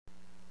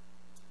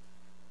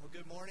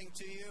Good morning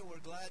to you.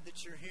 We're glad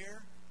that you're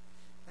here.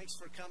 Thanks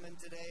for coming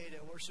today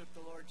to worship the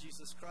Lord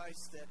Jesus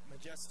Christ at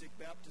Majestic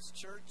Baptist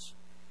Church.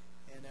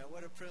 And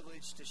what a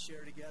privilege to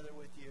share together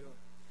with you.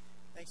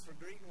 Thanks for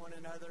greeting one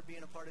another, being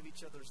a part of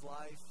each other's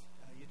life.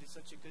 You do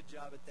such a good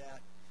job at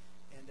that.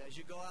 And as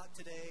you go out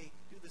today,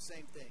 do the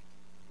same thing.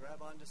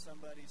 Grab onto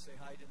somebody, say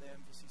hi to them.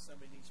 If you see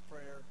somebody needs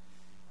prayer,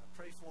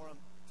 pray for them.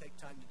 Take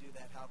time to do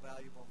that, how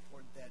valuable and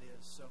important that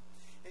is. So,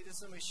 hey, just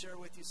let me share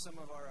with you some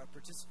of our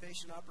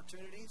participation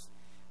opportunities.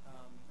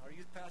 Our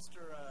youth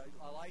pastor,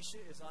 Elisha,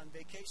 is on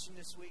vacation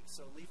this week,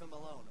 so leave him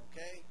alone,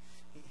 okay?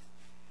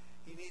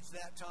 He needs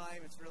that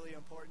time. It's really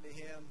important to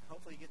him.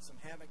 Hopefully he gets some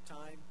hammock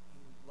time.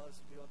 He loves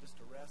to be able just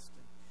to rest.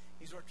 And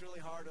he's worked really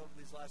hard over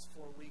these last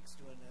 4 weeks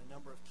doing a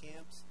number of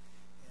camps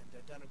and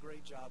done a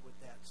great job with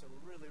that. So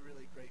we're really,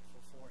 really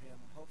grateful for him.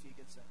 And hopefully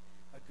he gets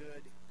a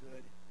good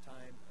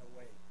time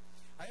away.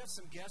 I have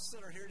some guests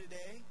that are here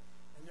today,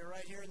 and they're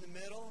right here in the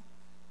middle.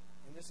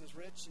 And this is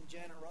Rich and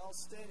Janet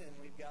Ralston, and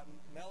we've got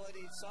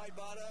Melody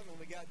Sidebottom, and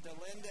we got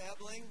Delinda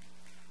Ebling.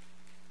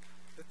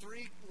 The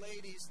three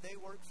ladies, they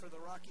work for the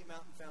Rocky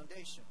Mountain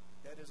Foundation.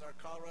 That is our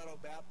Colorado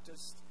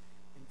Baptist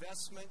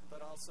investment,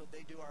 but also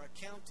they do our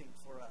accounting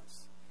for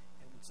us.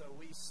 And so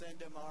we send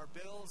them our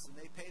bills, and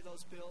they pay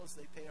those bills.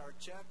 They pay our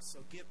checks,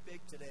 so give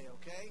big today,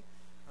 okay?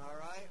 All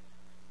right?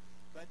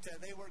 But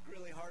they work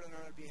really hard on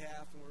our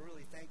behalf, and we're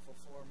really thankful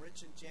for them.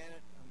 Rich and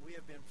Janet, we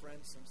have been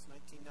friends since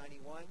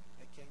 1991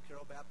 at Ken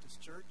Carroll Baptist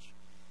Church.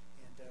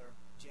 And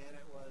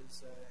Janet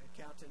was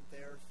accountant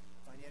there,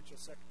 financial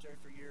secretary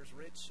for years.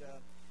 Rich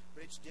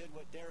did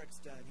what Derek's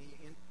done. He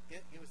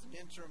was an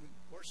interim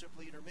worship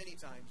leader many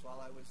times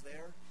while I was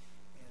there.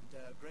 And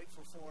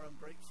grateful for him,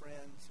 great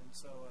friends. And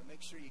so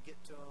make sure you get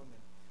to them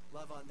and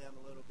love on them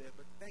a little bit.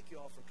 But thank you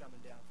all for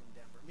coming down from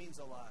Denver. It means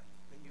a lot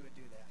that you would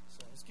do that.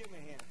 So let's give them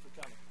a hand for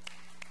coming.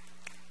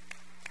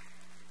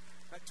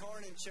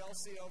 Torrin and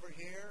Chelsea over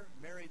here,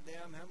 married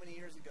them how many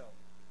years ago?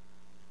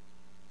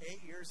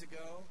 8 years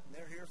ago. And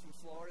they're here from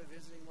Florida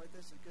visiting with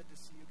us. And good to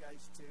see you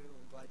guys too.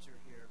 I'm glad you're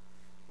here.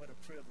 What a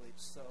privilege.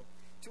 So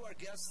to our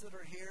guests that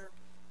are here,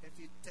 if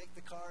you take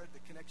the card,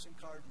 the connection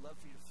card, love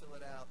for you to fill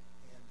it out.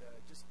 And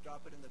just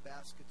drop it in the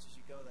baskets as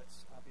you go.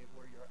 That's obviously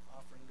where your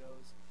offering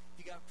goes.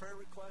 If you got prayer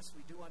requests,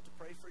 we do want to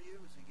pray for you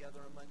as we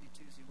gather on Monday,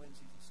 Tuesday,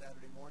 Wednesdays, and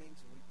Saturday mornings.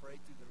 And we pray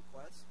through the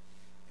requests.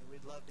 And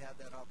we'd love to have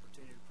that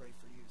opportunity to pray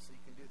for you, so you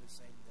can do the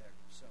same there.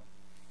 So,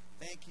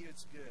 thank you.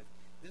 It's good.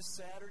 This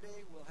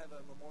Saturday, we'll have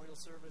a memorial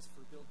service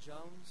for Bill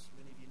Jones.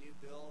 Many of you knew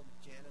Bill and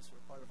Janice were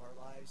part of our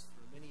lives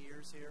for many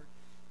years here.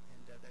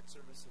 And that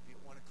service will be at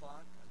 1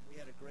 o'clock. We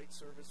had a great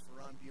service for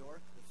Ron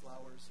Bjork. The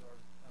flowers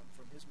are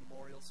from his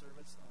memorial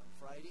service on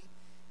Friday.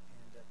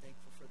 And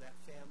thankful for that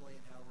family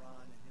and how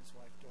Ron and his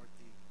wife,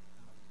 Dorothy,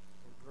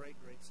 were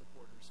great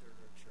supporters here at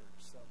our church.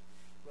 So,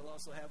 we'll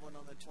also have one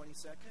on the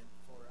 22nd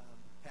for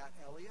Pat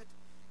Elliott,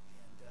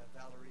 and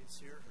Valerie is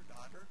here, her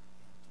daughter,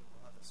 and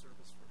we'll have a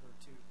service for her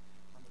too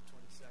on the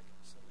 22nd.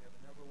 So we have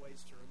a number of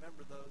ways to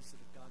remember those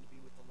that have gone to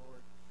be with the Lord,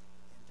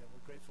 and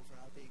we're grateful for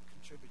how they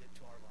contributed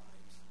to our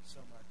lives.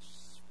 So much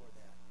for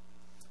that.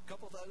 A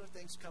couple of other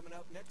things coming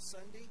up next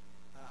Sunday.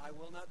 I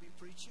will not be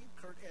preaching.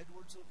 Kurt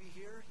Edwards will be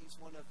here. He's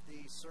one of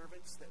the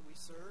servants that we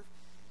serve.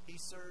 He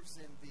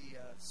serves in the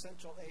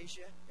Central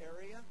Asia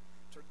area,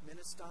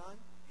 Turkmenistan,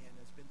 and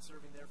has been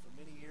serving there for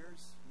many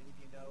years. Many of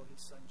you know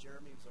his son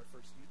Jeremy was our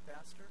first youth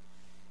pastor.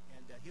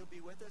 And he'll be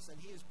with us, and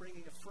he is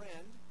bringing a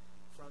friend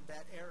from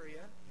that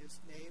area.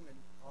 His name, and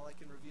all I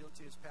can reveal to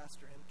you, is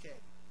Pastor MK.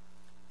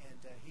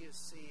 And he is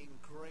seeing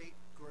great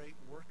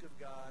work of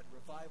God,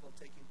 revival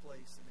taking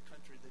place in the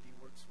country that he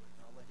works with.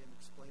 And I'll let him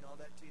explain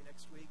all that to you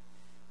next week.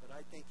 But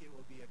I think it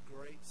will be a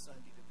great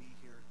Sunday to be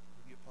here,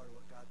 to be a part of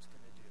what God's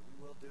going to do. We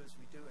will do as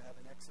we do have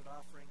an exit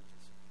offering.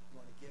 Just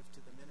want to give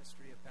to the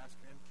ministry of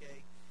Pastor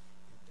MK.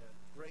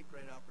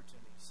 Great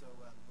opportunity. So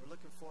we're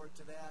looking forward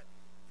to that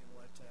and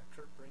what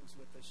Kurt brings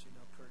with us. You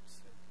know, Kurt's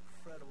an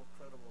incredible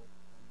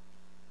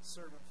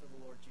servant for the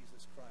Lord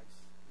Jesus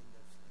Christ in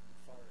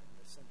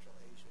the Central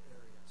Asia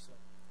area. So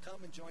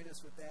come and join us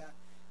with that.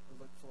 We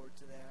look forward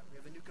to that. We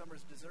have a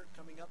newcomer's dessert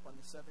coming up on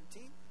the 17th.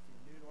 If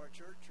you're new to our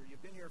church or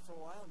you've been here for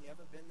a while and you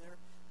haven't been there,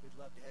 we'd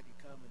love to have you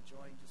come and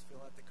join. Just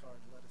fill out the card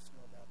and let us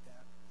know about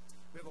that.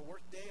 We have a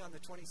work day on the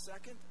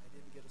 22nd. I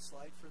didn't get a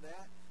slide for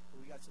that.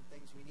 We got some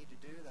things we need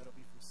to do. That'll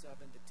be from 7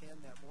 to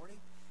 10 that morning,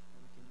 and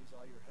we can use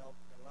all your help.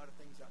 Got a lot of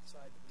things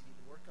outside that we need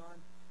to work on.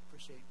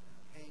 Appreciate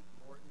Hank,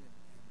 Morton, and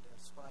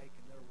Spike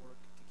and their work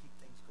to keep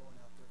things going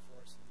out there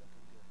for us and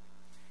looking good.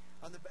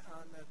 On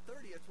the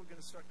 30th, we're going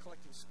to start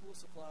collecting school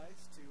supplies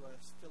to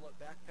fill up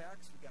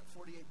backpacks. We got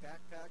 48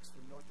 backpacks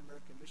from North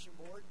American Mission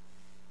Board,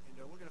 and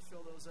we're going to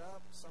fill those up.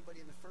 Somebody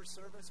in the first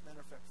service,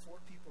 matter of fact, 4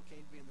 people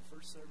came to me in the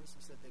first service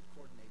and said they'd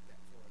coordinate that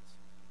for us.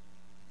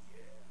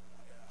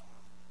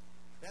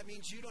 That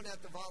means you don't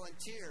have to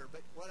volunteer,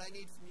 but what I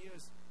need from you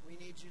is we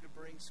need you to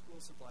bring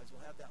school supplies.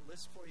 We'll have that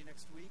list for you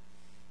next week,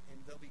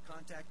 and they'll be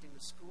contacting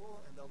the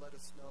school, and they'll let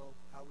us know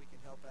how we can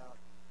help out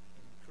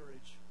and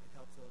encourage and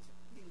help those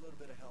who need a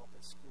little bit of help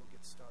as school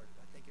gets started.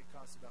 I think it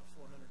costs about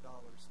 $400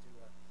 to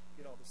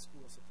get all the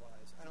school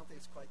supplies. I don't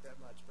think it's quite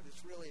that much, but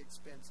it's really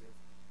expensive.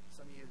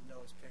 Some of you know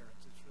as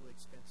parents, it's really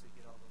expensive to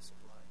get all those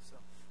supplies. So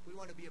we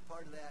want to be a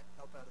part of that,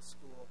 help out a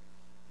school,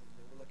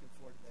 and we're looking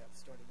forward to that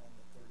starting on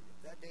the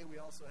 30th. That day we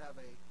also have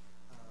a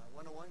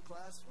one-on-one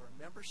class for a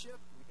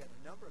membership. We got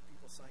a number of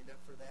people signed up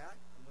for that.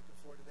 I'm looking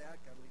forward to that.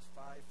 Got at least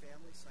 5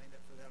 families signed up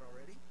for that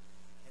already.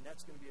 And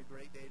that's going to be a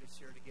great day to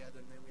share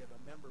together. And then we have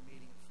a member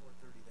meeting at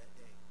 4:30 that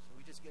day. So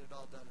we just get it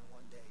all done in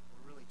one day.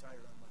 We're really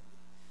tired on Monday.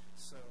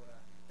 So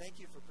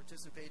thank you for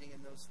participating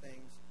in those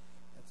things.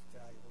 That's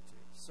valuable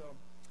too. So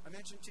I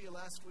mentioned to you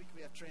last week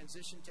we have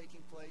transition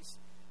taking place.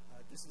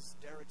 This is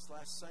Derek's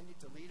last Sunday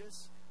to lead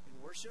us in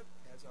worship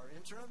as our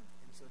interim.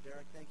 And so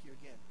Derek, thank you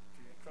again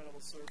for your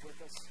incredible serve with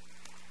us.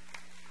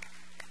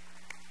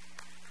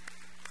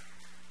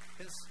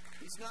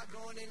 He's not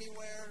going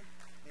anywhere,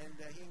 and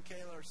he and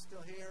Kayla are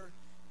still here.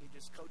 He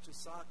just coaches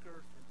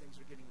soccer, and things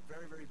are getting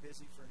very, very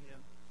busy for him.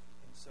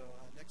 And so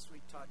next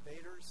week, Todd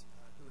Baders,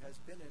 who has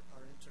been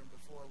our intern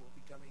before, will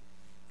be coming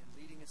and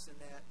leading us in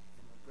that,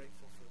 and we're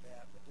grateful for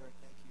that. But Derek,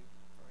 thank you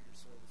for all your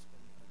service. It's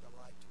been a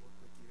delight to work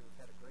with you.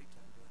 I've had a great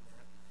time doing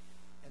that.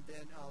 And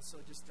then also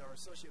just our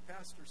associate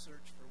pastor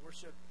search for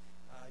worship.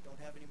 I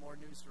don't have any more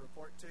news to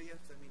report to you,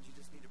 so that means you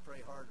just need to pray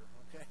harder,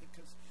 okay?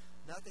 Because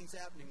nothing's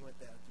happening with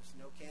that. There's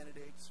no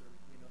candidates or,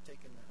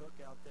 taking the hook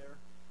out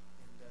there.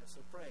 And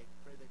so pray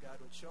that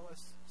God would show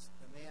us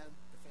the man,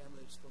 the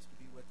family that's supposed to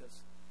be with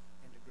us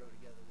and to grow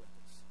together with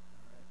us.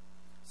 All right.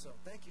 So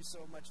thank you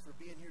so much for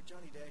being here.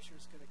 Johnny Dasher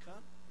is going to come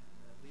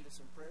and lead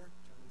us in prayer.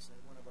 Johnny's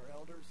one of our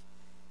elders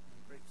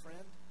and a great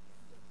friend.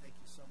 And thank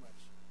you so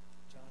much.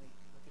 Johnny,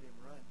 look at him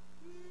run.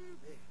 Woo,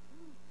 big.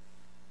 Woo.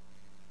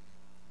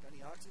 Got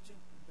any oxygen?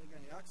 Anybody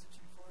got any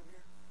oxygen for him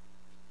here?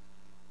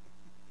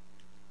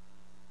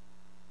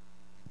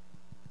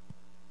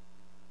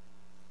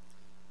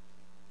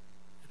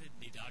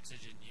 Need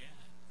oxygen? Yeah,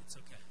 it's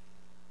okay.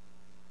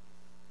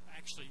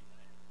 Actually,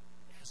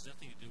 it has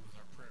nothing to do with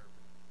our prayer.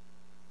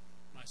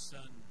 My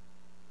son,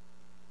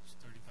 who's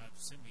 35,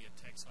 sent me a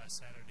text last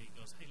Saturday. He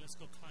goes, "Hey, let's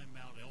go climb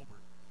Mount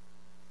Elbert,"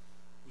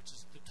 which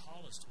is the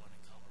tallest one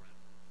in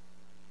Colorado.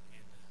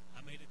 And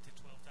I made it to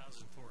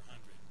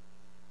 12,400,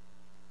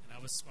 and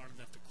I was smart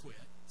enough to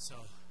quit. So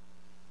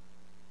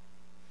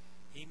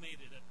he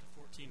made it up to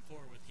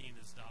 14,400 with he and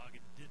his dog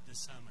and did the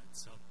summit.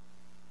 So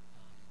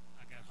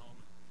I got home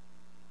and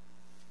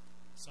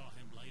saw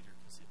him later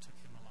because it took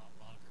him a lot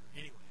longer.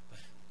 Anyway,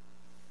 but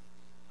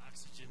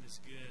oxygen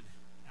is good.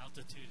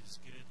 Altitude is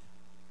good.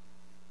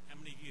 How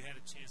many of you had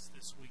a chance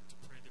this week to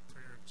pray the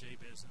prayer of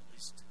Jabez at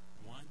least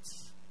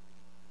once?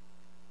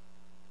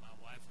 My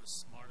wife was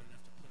smart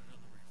enough to put it on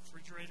the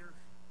refrigerator,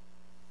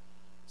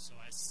 so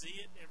I see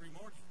it every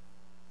morning.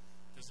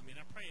 Doesn't mean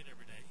I pray it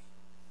every day.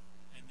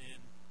 And then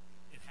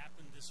it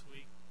happened this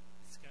week.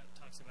 Scott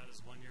talks about his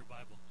one-year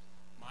Bible.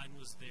 Mine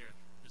was there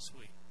this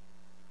week.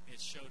 It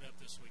showed up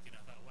this week, and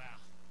I thought,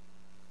 wow,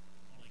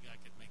 only God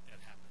could make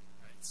that happen,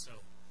 right? So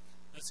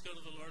let's go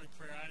to the Lord in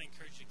prayer. I'd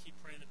encourage you to keep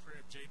praying the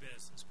prayer of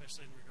Jabez,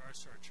 especially in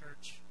regards to our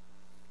church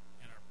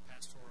and our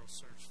pastoral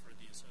search for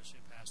the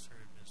associate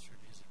pastor and minister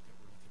of music that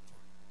we're looking for.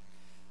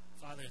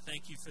 Father,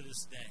 thank you for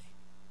this day.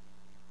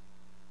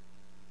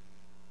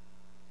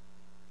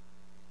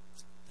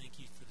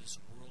 Thank you for this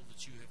world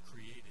that you have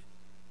created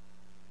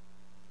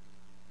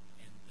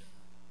and the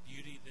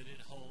beauty that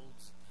it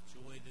holds, the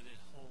joy that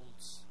it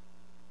holds.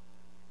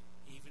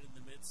 Even in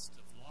the midst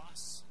of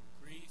loss and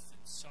grief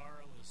and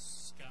sorrow,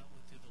 as Scott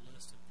went through the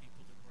list of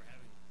people that we're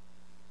having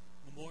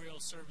memorial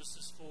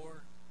services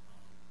for,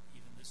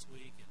 even this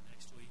week and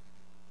next week.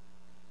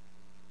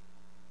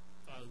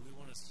 Father, we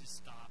want to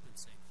just stop and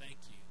say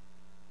thank you.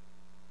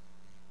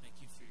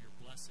 Thank you for your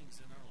blessings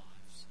in our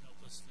lives.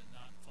 Help us to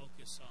not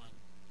focus on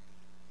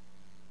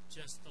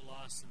just the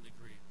loss and the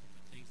grief, but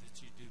the things that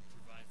you do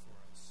provide for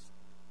us.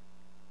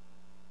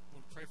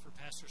 I want to pray for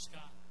Pastor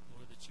Scott.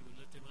 Lord, that you would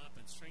lift him up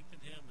and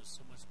strengthen him as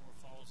so much more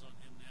falls on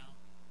him now.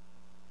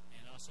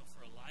 And also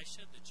for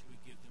Elisha, that you would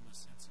give them a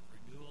sense of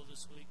renewal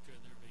this week during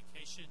their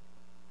vacation.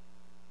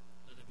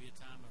 Let it be a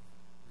time of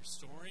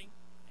restoring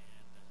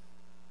and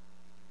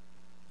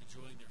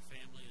enjoying their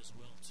family as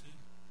well, too.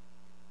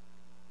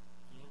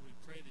 And Lord, we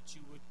pray that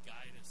you would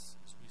guide us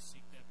as we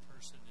seek that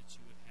person that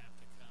you would have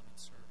to come and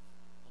serve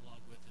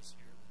along with us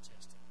here at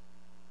Majestic.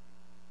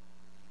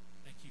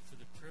 Thank you for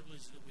the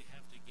privilege that we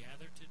have to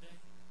gather today.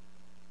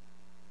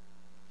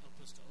 Help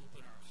us to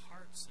open our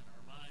hearts and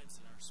our minds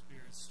and our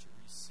spirits to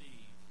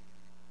receive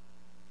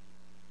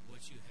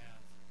what you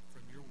have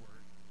from your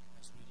word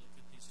as we look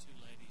at these two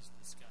ladies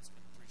that Scott's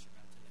going to preach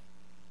about today.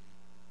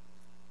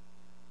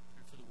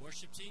 And for the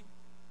worship team,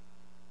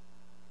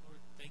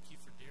 Lord, thank you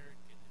for Derek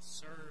and his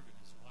serve and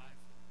his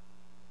wife.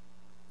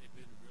 They've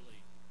been really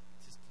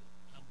just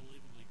an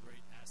unbelievably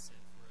great asset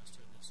for us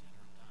during this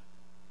interim time.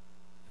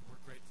 And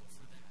we're grateful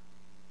for that.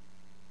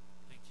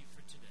 Thank you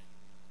for today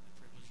and the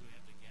privilege we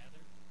have to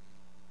gather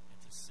and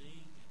to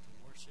sing and to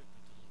worship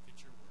and to look at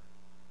your word.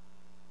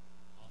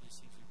 All these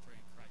things we pray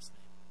in Christ's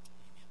name.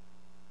 Amen.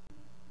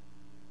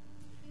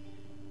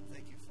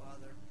 Thank you,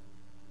 Father,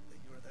 that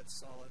you are that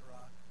solid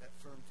rock. that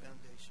firm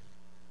foundation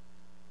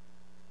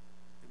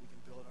that we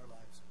can build our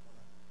lives upon.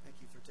 Thank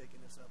you for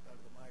taking us up out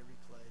of the miry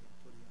clay and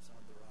putting us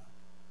on the rock.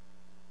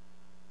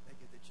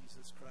 Thank you that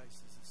Jesus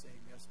Christ is the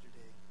same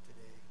yesterday,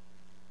 today,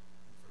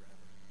 and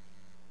forever.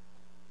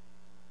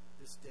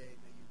 This day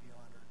may you be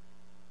honored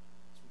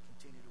as we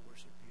continue to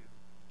worship you,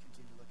 we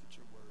continue to look at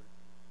your word,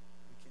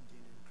 we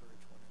continue to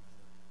encourage one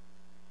another.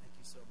 Thank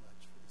you so much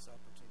for this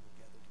opportunity to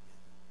gather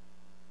together.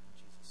 In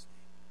Jesus'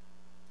 name,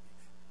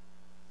 amen.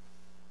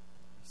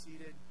 Be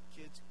seated.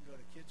 Kids can go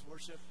to kids'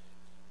 worship.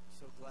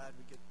 So glad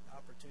we get the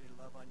opportunity to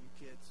love on you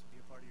kids, be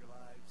a part of your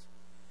lives.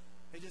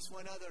 Hey, just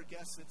one other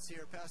guest that's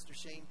here. Pastor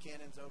Shane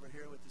Cannon's over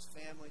here with his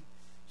family.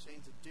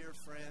 Shane's a dear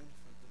friend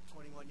for the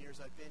 21 years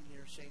I've been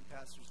here. Shane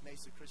pastors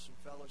Mesa Christian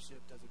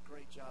Fellowship, does a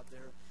great job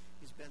there.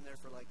 He's been there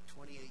for like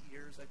 28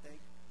 years, I think.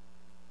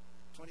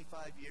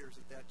 25 years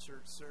at that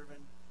church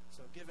serving.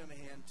 So give him a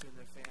hand to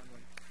their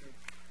family.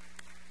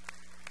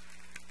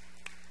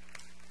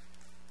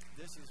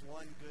 This is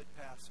one good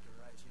pastor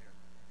right here.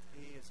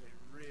 He is a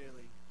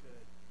really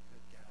good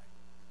guy.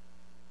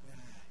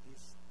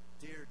 He's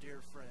a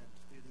dear friend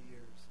through the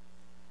years.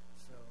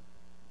 So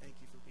thank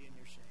you for being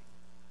here, Shane.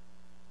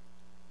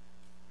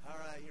 All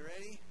right, you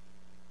ready?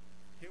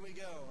 Here we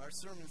go. Our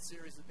sermon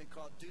series has been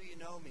called Do You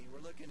Know Me?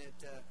 We're looking at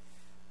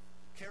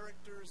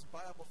characters,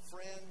 Bible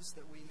friends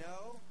that we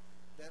know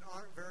that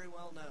aren't very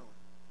well known.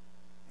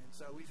 And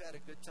so we've had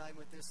a good time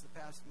with this the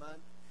past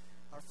month.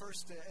 Our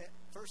first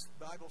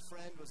Bible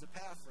friend was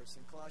Epaphras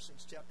in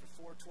Colossians chapter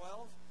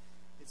 4:12.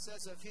 It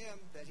says of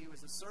him that he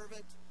was a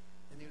servant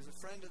and he was a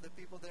friend of the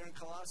people there in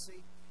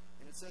Colossae.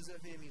 And it says of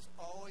him, he's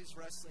always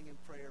wrestling in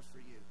prayer for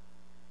you.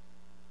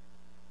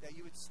 That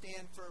you would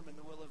stand firm in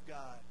the will of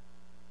God,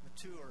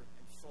 mature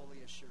and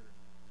fully assured.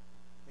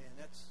 Man,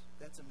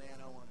 that's a man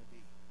I want to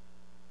be.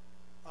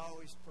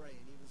 Always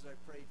praying, even as I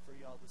prayed for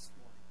y'all this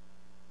morning.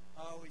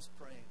 Always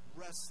praying,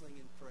 wrestling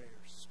in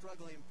prayer,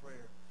 struggling in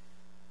prayer,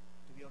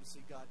 to be able to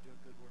see God do a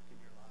good work in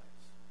your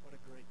lives. What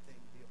a great thing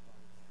to be a part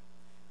of that.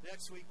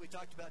 Next week we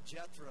talked about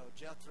Jethro.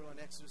 Jethro in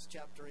Exodus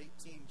chapter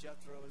 18.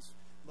 Jethro is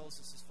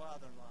Moses'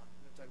 father-in-law. I'm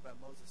going to talk about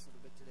Moses a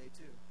little bit today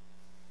too.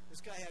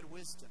 This guy had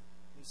wisdom.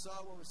 He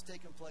saw what was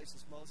taking place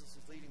as Moses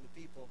was leading the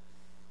people,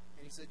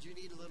 and he said, you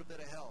need a little bit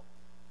of help.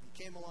 He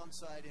came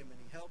alongside him, and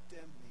he helped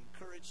him, and he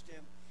encouraged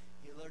him.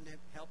 He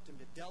helped him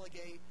to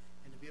delegate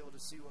and to be able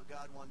to see what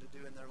God wanted to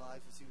do in their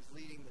lives as he was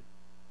leading the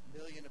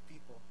million of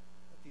people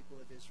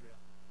of Israel.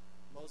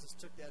 Moses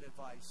took that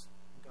advice,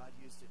 and God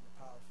used it in a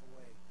powerful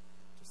way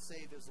to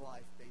save his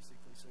life,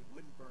 basically, so he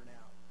wouldn't burn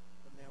out.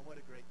 But man, what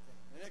a great thing.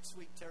 The next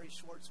week, Terry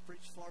Schwartz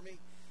preached for me,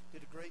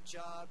 did a great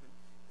job, and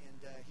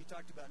he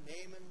talked about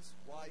Naaman's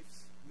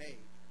wife's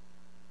maid.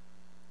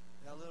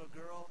 That little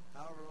girl,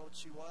 however old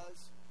she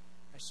was,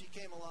 as she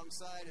came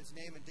alongside, as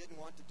Naaman didn't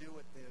want to do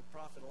what the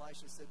prophet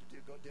Elisha said to do,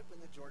 go dip in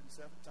the Jordan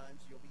 7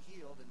 times, you'll be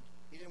healed, and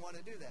he didn't want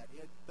to do that.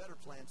 He had better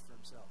plans for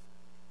himself.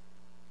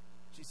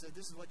 She said,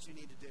 this is what you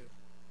need to do.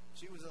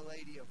 She was a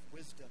lady of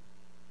wisdom,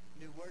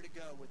 knew where to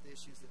go with the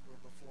issues that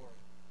were before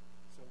her.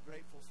 So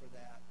grateful for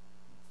that,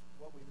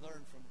 what we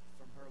learned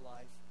from her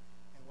life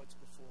and what's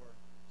before.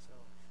 So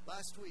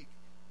last week,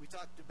 we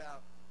talked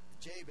about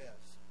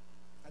Jabez.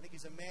 I think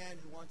he's a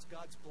man who wants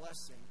God's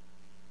blessing,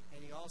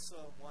 and he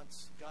also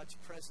wants God's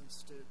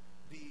presence to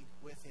be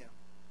with him.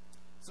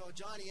 So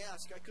Johnny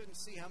asked, I couldn't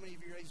see how many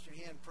of you raised your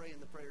hand praying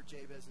the prayer of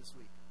Jabez this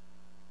week.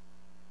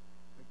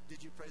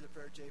 Did you pray the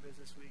prayer of Jabez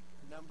this week?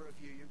 A number of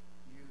you,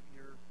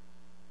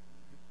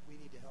 we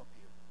need to help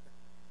you.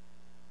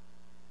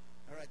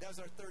 All right, that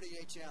was our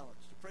 30-day challenge,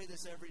 to pray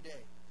this every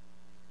day.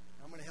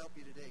 I'm going to help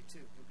you today,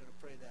 too. We're going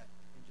to pray that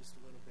in just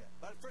a little bit.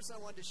 But first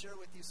I wanted to share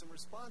with you some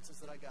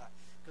responses that I got,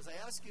 because I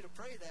asked you to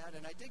pray that,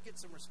 and I did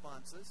get some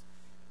responses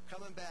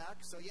coming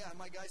back. So, yeah,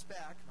 my guy's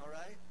back, all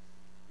right?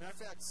 Matter of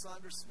fact,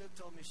 Sandra Smith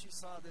told me she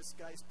saw this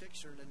guy's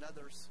picture in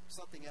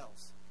something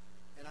else.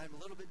 And I'm a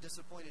little bit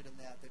disappointed in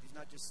that he's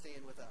not just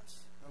staying with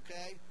us,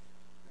 okay?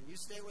 And you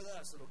stay with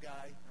us, little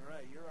guy. All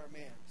right, you're our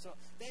man. So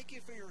thank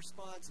you for your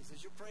responses.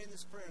 As you're praying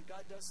this prayer and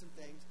God does some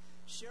things,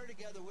 share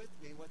together with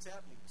me what's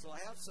happening. So I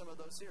have some of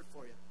those here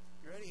for you.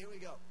 You ready? Here we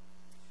go.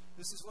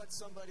 This is what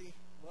somebody,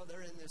 well,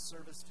 they're in this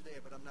service today,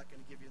 but I'm not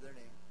going to give you their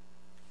name.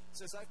 It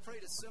says, I've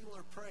prayed a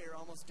similar prayer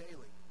almost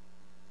daily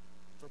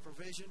for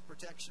provision,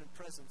 protection, and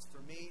presence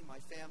for me,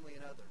 my family,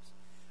 and others.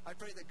 I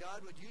pray that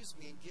God would use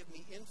me and give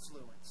me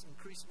influence,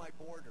 increase my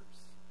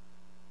borders.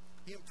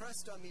 He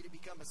impressed on me to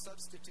become a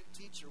substitute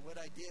teacher, which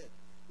I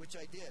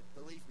did.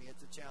 Believe me,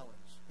 it's a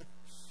challenge. If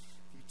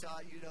you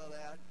taught, you know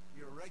that.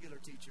 You're a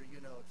regular teacher, you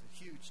know it's a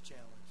huge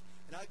challenge.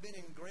 And I've been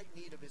in great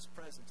need of His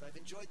presence. I've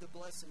enjoyed the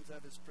blessings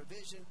of His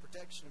provision,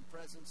 protection, and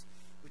presence,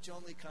 which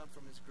only come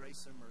from His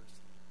grace and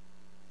mercy.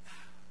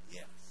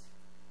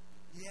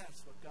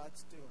 Yes, what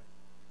God's doing.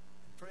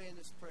 And praying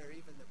this prayer,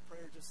 even the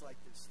prayer just like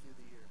this through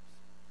the years.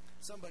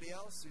 Somebody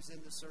else who's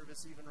in the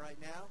service even right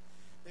now,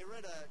 they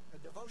read a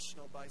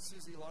devotional by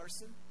Susie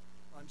Larson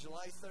on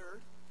July 3rd,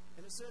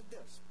 and it said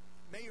this: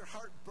 may your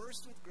heart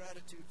burst with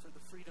gratitude for the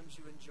freedoms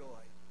you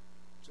enjoy,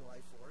 July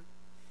 4th.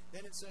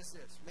 Then it says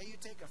this, may you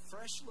take a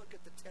fresh look at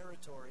the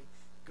territory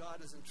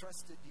God has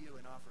entrusted to you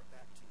and offer it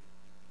back to you.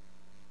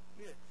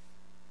 Yeah.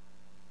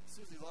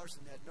 Susie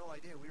Larson had no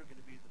idea we were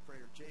going to be the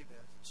prayer of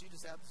Jabez. She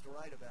just happens to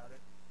write about it.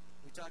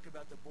 We talk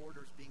about the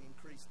borders being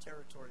increased,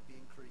 territory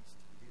being increased.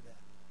 We do that.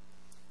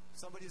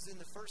 Somebody who's in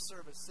the first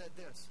service said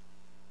this.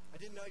 I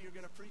didn't know you were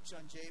going to preach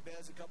on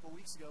Jabez a couple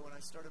weeks ago when I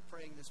started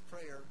praying this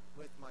prayer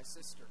with my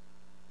sister.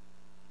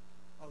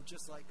 Oh,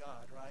 just like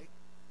God, right?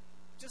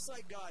 Just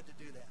like God to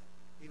do that.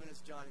 Even as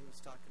Johnny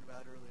was talking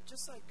about earlier.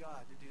 Just like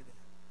God to do that.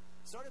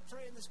 Started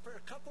praying this prayer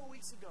a couple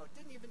weeks ago.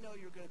 Didn't even know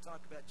you were going to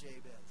talk about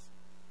Jabez.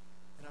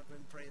 And I've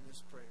been praying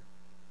this prayer.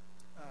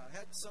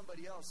 Had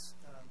somebody else...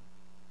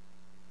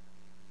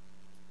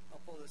 I'll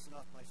pull this one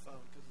off my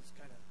phone because it's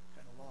kind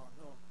of long.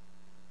 Oh,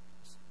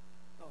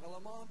 hello,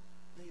 Mom.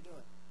 How you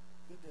doing?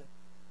 Good to...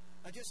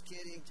 I'm just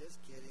kidding.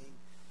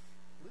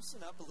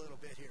 Loosen up a little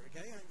bit here,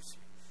 okay?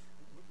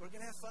 We're going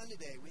to have fun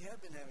today. We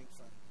have been having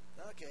fun.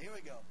 Okay, here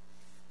we go.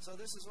 So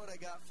this is what I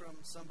got from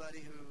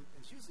somebody who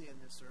is usually in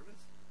this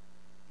service.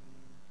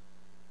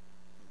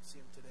 Don't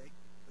see them today,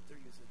 but they're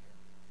usually here.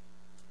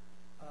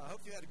 I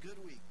hope you had a good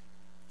week.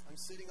 I'm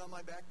sitting on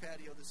my back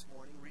patio this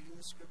morning, reading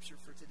the scripture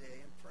for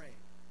today and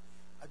praying.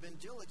 I've been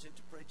diligent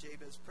to pray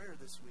Jabez's prayer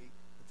this week,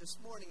 but this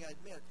morning I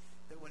admit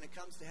that when it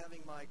comes to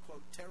having my, quote,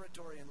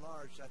 territory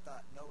enlarged, I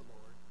thought, no,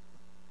 Lord.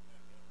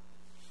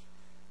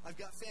 I've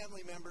got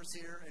family members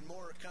here, and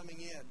more are coming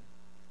in,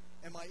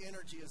 and my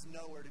energy is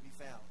nowhere to be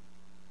found.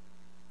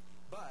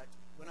 But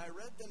when I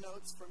read the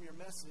notes from your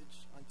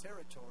message on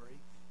territory,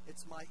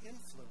 it's my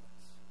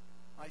influence,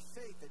 my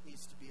faith that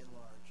needs to be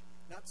enlarged,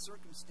 not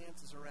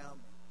circumstances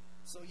around me.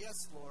 So yes,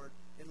 Lord,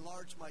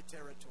 enlarge my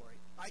territory.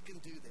 I can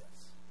do this.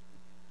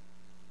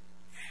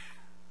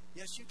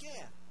 Yes, you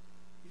can.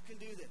 You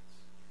can do this.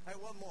 All right,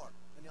 one more,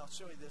 and I'll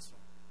show you this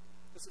one.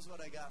 This is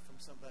what I got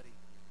from somebody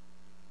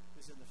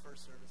who's in the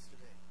first service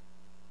today.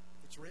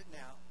 It's written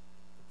out.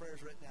 The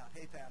prayer's written out.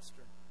 Hey,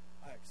 Pastor,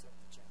 I accept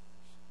the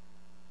challenge.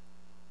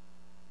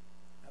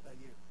 How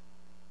about you?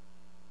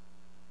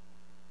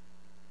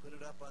 Put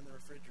it up on the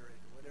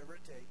refrigerator, whatever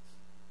it takes.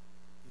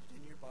 Get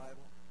it in your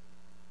Bible.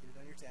 Get it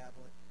on your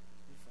tablet,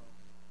 your phone.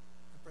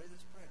 And pray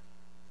this prayer.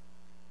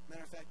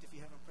 Matter of fact, if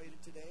you haven't prayed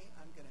it today,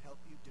 I'm going to help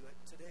you do it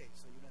today,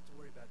 so you don't have to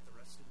worry about it the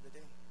rest of the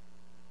day.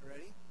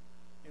 Ready?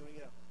 Here we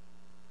go.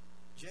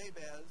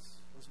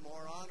 Jabez was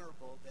more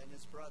honorable than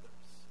his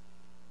brothers,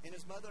 and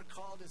his mother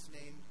called his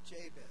name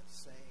Jabez,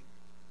 saying,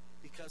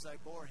 because I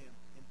bore him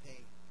in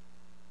pain.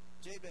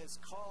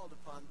 Jabez called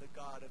upon the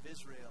God of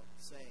Israel,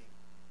 saying,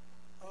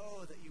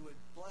 oh, that you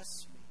would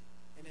bless me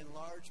and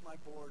enlarge my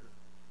border,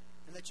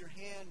 and that your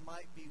hand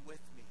might be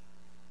with me,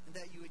 and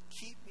that you would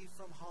keep me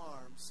from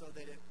harm so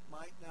that it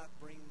might not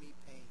bring me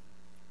pain.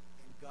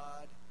 And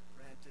God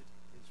granted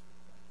his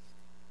request.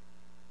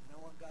 And I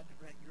want God to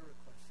grant your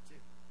request too.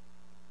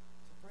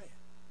 So pray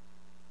it.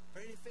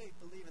 Pray in faith,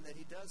 believing that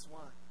he does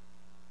want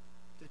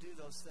to do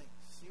those things.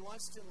 He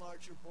wants to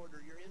enlarge your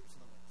border, your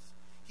influence.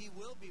 He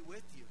will be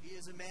with you. He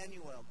is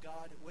Emmanuel,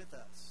 God with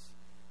us.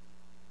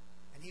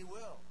 And he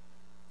will.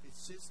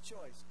 It's his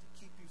choice to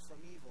keep you from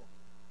evil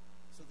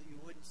so that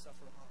you wouldn't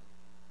suffer harm.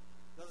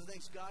 Those are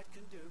things God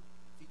can do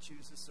if he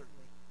chooses,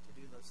 certainly, to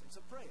do those things.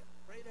 So pray it.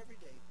 Pray it every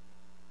day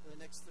for the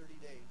next 30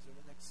 days or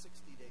the next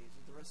 60 days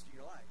or the rest of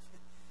your life.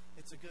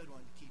 It's a good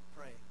one to keep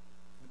praying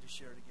and to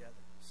share together.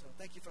 So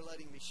thank you for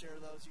letting me share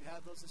those. You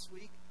have those this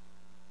week?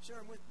 Share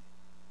them with me.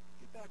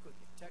 Get back with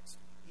me. Text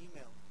me.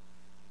 Email me.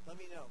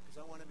 Let me know, because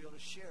I want to be able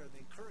to share the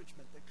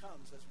encouragement that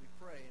comes as we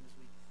pray and as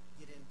we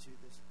get into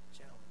this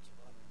challenge of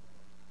honoring the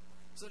Lord.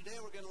 So today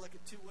we're going to look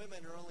at two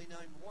women who are only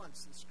named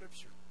once in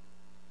Scripture.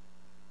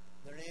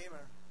 Their name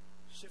are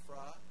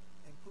Shiphrah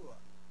and Puah.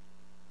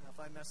 Now, if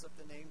I mess up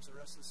the names the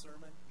rest of the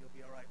sermon, you'll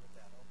be all right with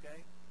that, okay?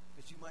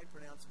 Because you might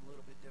pronounce them a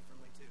little bit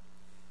differently, too.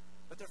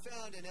 But they're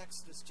found in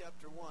Exodus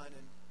chapter 1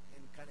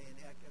 and kind of in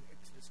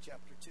Exodus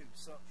chapter 2.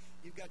 So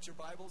you've got your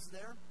Bibles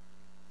there.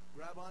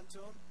 Grab onto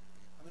them.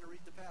 I'm going to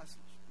read the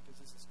passage because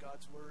this is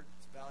God's Word.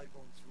 It's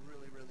valuable. It's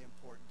really, really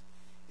important.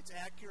 It's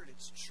accurate.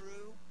 It's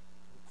true.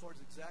 It records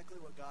exactly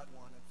what God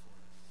wanted for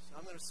us. So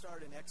I'm going to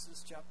start in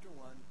Exodus chapter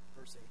 1,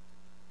 verse 8.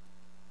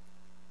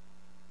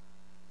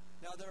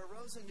 Now there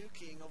arose a new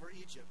king over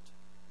Egypt,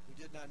 who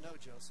did not know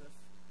Joseph.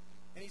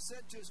 And he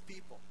said to his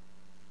people,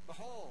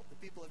 behold, the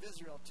people of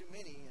Israel are too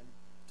many and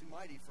too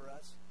mighty for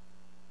us.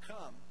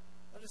 Come,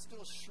 let us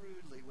deal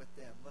shrewdly with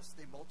them, lest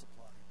they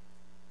multiply.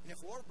 And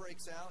if war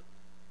breaks out,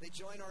 they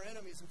join our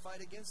enemies and fight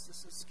against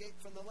us and escape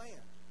from the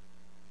land.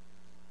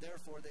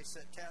 Therefore they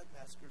set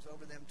taskmasters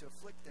over them to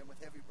afflict them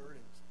with heavy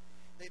burdens.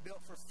 They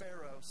built for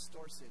Pharaoh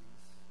store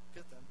cities,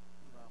 Pithom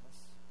and Ramas.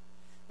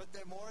 But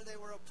the more they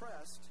were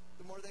oppressed,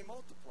 the more they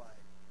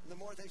multiplied, and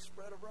the more they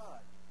spread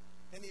abroad.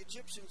 And the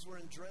Egyptians were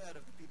in dread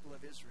of the people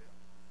of Israel.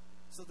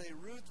 So they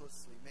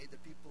ruthlessly made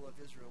the people of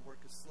Israel work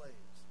as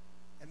slaves,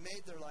 and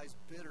made their lives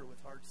bitter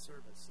with hard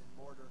service in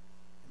mortar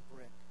and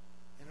brick,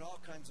 and in all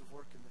kinds of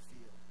work in the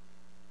field.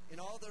 In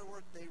all their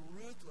work they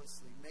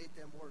ruthlessly made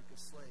them work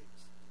as slaves.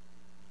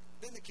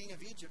 Then the king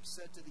of Egypt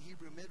said to the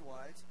Hebrew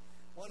midwives,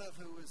 one of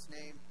who was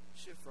named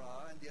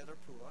Shiphrah and the other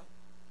Puah.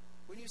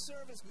 When you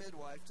serve as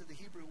midwife to the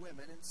Hebrew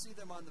women and see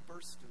them on the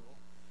birth stool,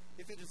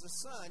 if it is a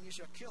son, you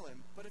shall kill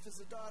him, but if it's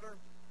a daughter,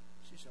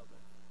 she shall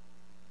live.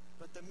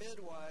 But the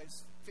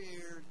midwives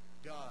feared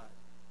God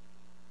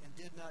and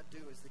did not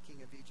do as the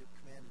king of Egypt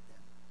commanded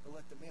them, but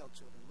let the male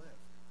children live.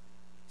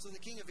 So the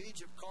king of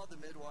Egypt called the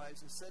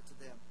midwives and said to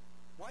them,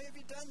 "Why have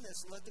you done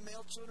this and let the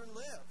male children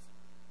live?"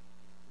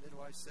 The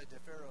midwives said to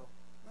Pharaoh,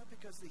 "Not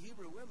because the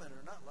Hebrew women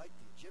are not like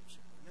the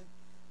Egyptian women,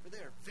 for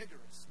they are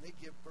vigorous, and they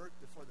give birth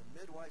before the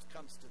midwife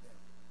comes to them."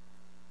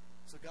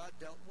 So God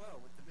dealt well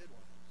with the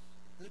midwives.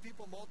 And the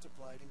people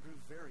multiplied and grew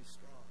very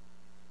strong.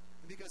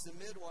 And because the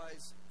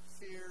midwives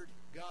feared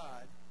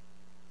God,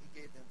 he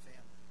gave them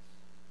families.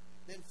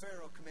 Then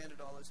Pharaoh commanded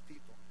all his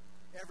people,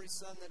 "Every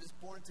son that is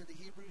born to the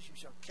Hebrews you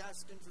shall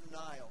cast into the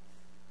Nile,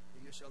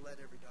 but you shall let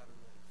every daughter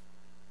live."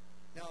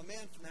 Now a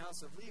man from the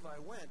house of Levi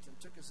went and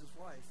took as his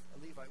wife a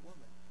Levite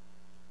woman.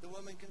 The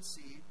woman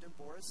conceived and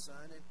bore a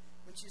son, and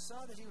when she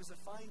saw that he was a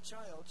fine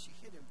child, she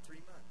hid him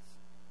 3 months.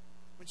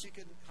 When she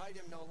could hide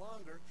him no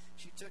longer,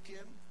 she took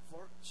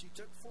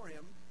for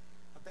him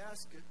a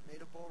basket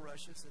made of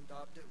bulrushes and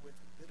daubed it with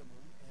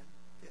bitumen and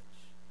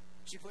pitch.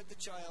 She put the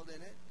child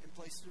in it and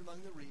placed it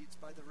among the reeds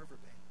by the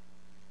riverbank.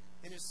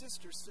 And his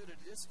sister stood at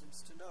a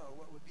distance to know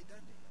what would be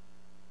done to him.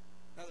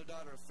 Now the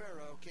daughter of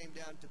Pharaoh came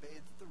down to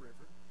bathe at the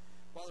river.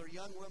 While her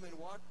young women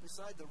walked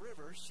beside the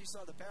river, she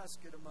saw the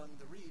basket among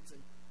the reeds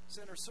and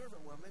sent her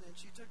servant woman, and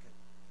she took it.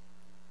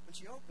 When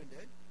she opened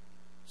it,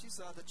 she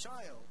saw the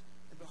child,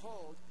 and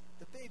behold,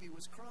 the baby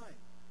was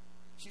crying.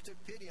 She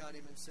took pity on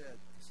him and said,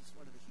 "This is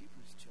one of the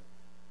Hebrews' children."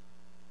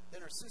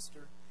 Then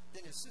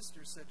his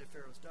sister said to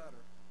Pharaoh's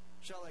daughter,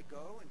 "Shall I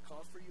go and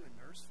call for you a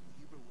nurse from the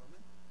Hebrew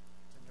woman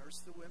to nurse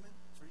the women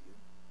for you?"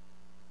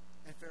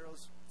 And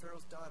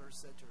Pharaoh's daughter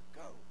said to her,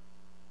 "Go."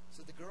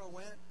 So the girl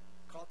went,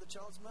 called the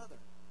child's mother.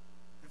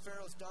 And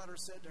Pharaoh's daughter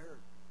said to her,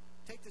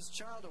 "Take this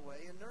child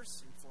away and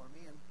nurse him for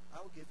me, and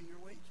I will give you your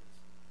wages."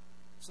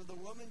 So the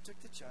woman took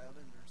the child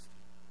and nursed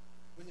him.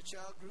 When the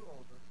child grew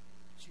older,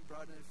 she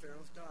brought him to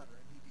Pharaoh's daughter,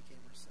 and he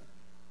became her son.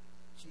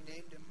 She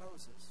named him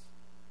Moses,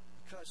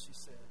 because she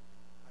said,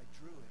 "I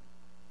drew him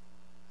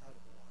out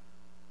of the water."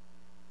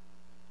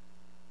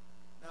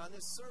 Now, in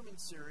this sermon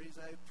series,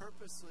 I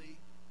purposely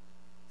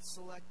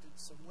selected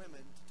some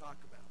women to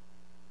talk about.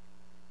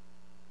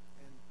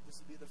 And this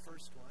will be the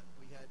first one.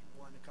 We had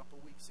one a couple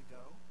weeks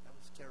ago. That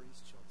was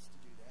Terry's choice to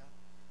do that.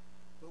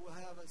 But we'll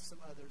have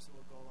some others that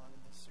will go along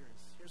in this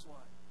series. Here's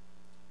why.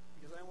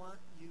 Because I want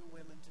you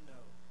women to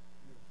know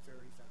you're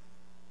very valuable.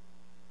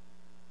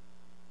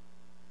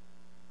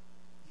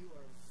 You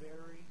are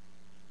very,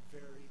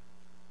 very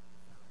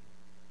valuable.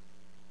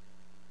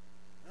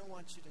 I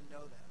want you to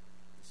know that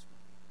this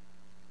morning.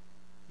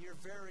 You're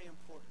very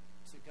important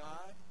to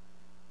God.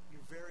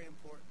 You're very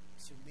important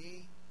to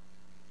me.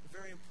 You're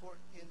very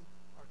important in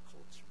our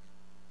culture.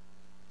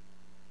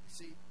 You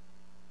see,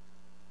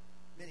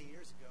 many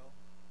years ago,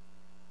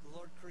 the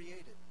Lord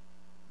created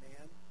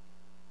man,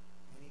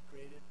 and he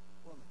created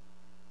woman.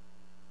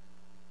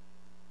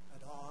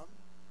 Adam,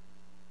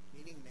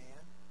 meaning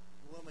man,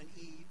 woman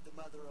Eve, the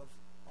mother of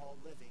all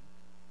living,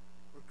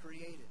 were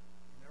created.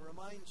 And I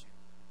remind you,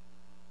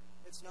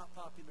 it's not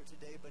popular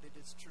today, but it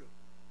is true.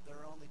 There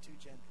are only two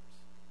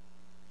genders,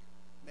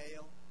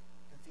 male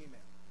and female,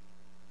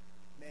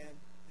 man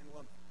and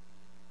woman.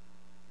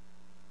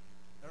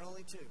 There are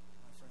only two,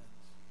 my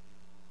friends.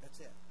 That's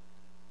it.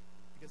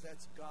 Because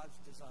that's God's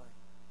design.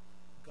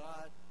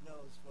 God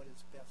knows what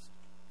is best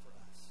for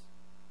us.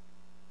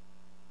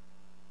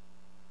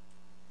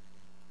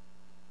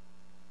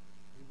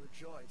 We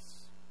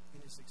rejoice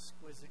in his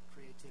exquisite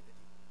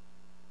creativity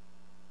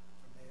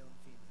for male and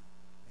female,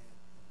 man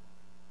and woman.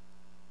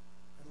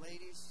 And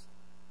ladies,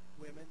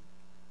 women,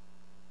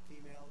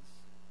 females,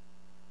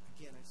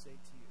 again I say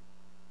to you,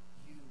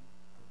 you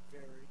are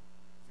very,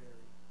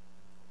 very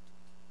important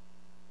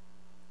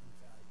and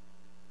valuable.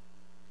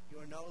 You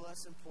are no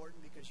less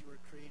important because you were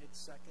created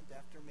second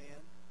after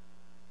man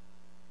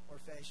or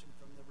fashioned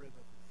from the rib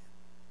of man.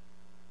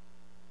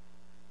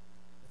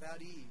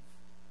 Without Eve,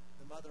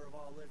 the mother of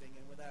all living,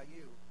 and without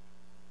you,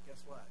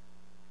 guess what?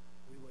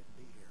 We wouldn't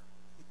be here.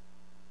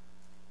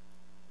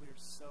 We are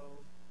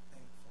so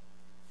thankful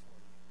for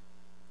you.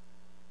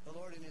 The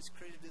Lord in his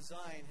creative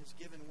design has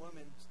given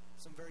women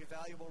some very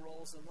valuable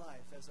roles in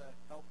life. As a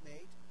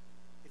helpmate,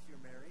 if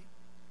you're married.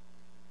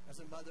 As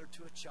a mother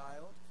to a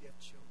child, if you have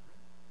children.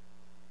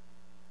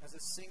 As a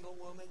single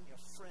woman,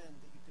 a friend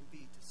that you can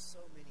be to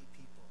so many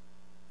people,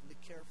 and to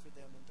care for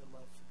them and to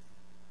love for them.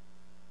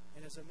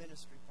 And as a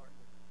ministry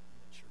partner in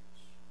the church.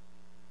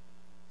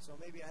 So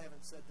maybe I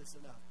haven't said this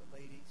enough, but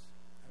ladies,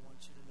 I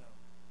want you to know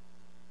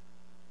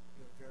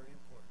you're very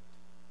important.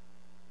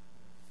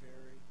 You're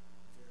very,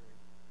 very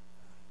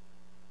valuable.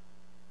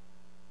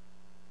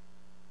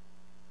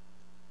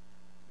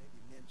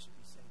 Maybe men should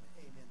be saying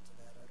amen to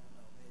that. I don't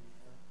know. Maybe,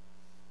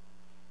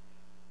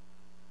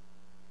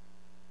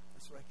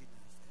 let's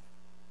recognize that.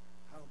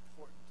 How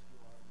important you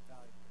are and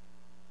valuable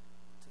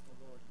to the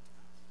Lord and to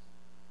us.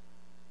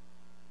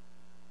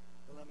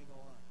 But let me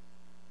go on.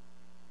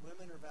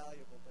 Women are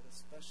valuable, but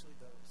especially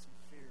those who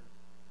fear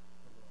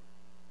the Lord.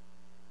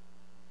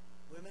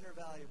 Women are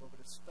valuable,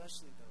 but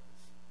especially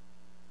those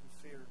who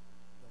fear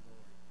the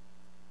Lord.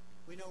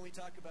 We know we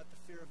talk about the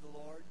fear of the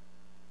Lord.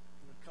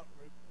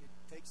 It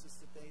takes us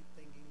to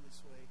thinking this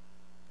way: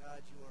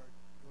 God, you're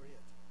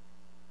it.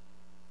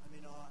 I'm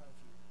in awe of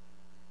you.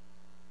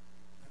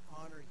 I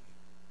honor you.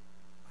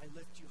 I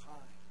lift you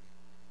high.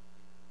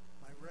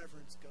 My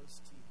reverence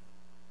goes to you.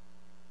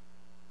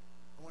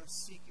 I want to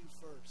seek you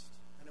first,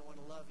 and I want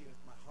to love you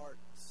with my heart,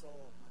 my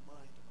soul, my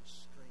mind, and my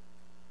strength.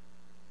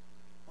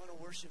 I want to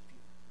worship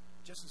you,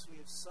 just as we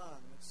have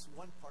sung. It's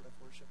one part of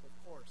worship, of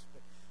course,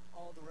 but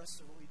all the rest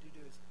of what we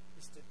do is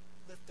to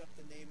lift up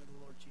the name of the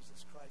Lord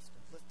Jesus Christ,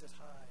 and lift it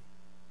high,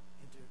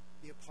 and to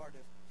be a part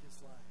of his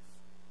life.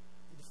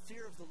 And the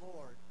fear of the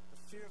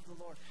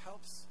Lord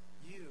helps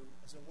you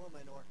as a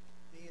woman, or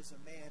me as a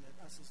man, and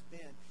us as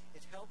men.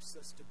 It helps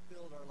us to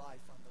build our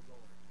life on the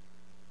Lord.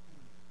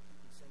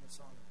 We sang a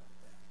song about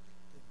that.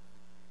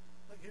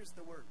 Look, here's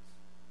the words.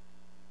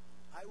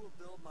 I will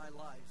build my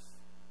life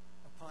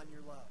upon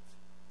your love.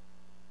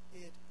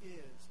 It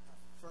is a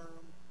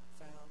firm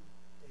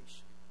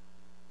foundation.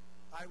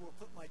 I will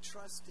put my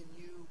trust in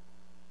you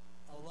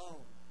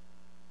alone.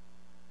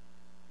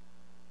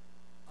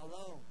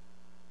 Alone.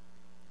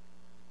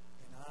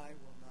 And I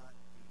will not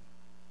be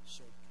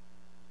shaken.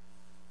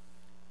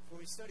 When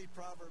we studied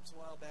Proverbs a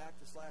while back,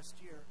 this last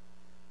year,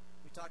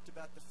 we talked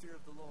about the fear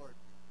of the Lord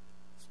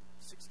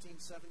 16,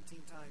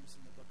 17 times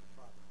in the book of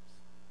Proverbs.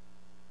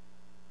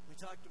 We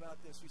talked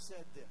about this. We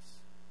said this,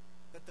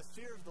 that the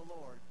fear of the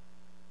Lord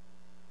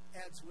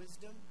adds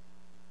wisdom,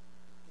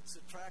 it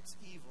subtracts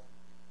evil,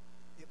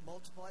 it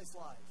multiplies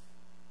life,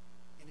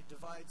 and it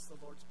divides the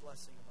Lord's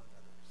blessing among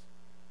others.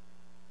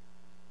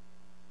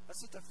 That's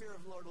what the fear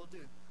of the Lord will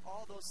do.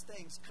 All those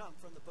things come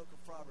from the book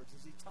of Proverbs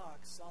as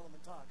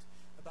Solomon talks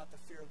about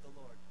the fear of the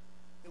Lord.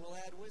 It will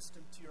add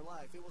wisdom to your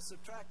life. It will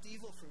subtract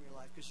evil from your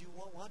life because you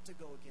won't want to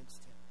go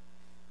against him.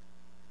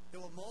 It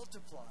will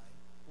multiply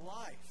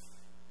life,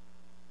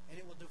 and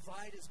it will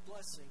divide his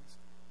blessings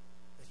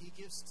that he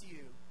gives to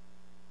you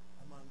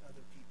among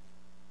other people.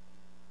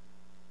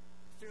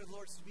 The fear of the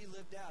Lord is to be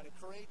lived out and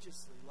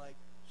courageously, like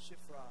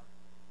Shiphrah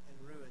and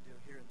Ruah do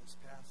here in this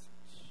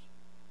passage.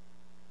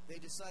 They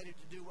decided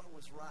to do what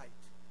was right,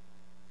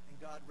 and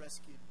God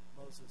rescued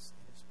Moses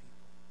and his people.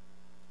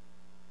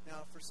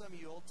 Now, for some of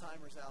you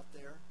old-timers out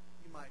there,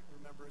 you might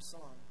remember a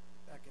song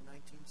back in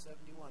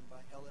 1971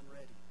 by Helen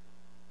Reddy.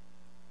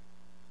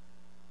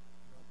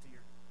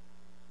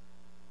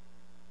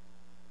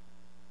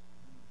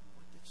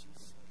 What did she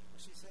sing?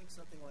 She sang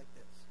something like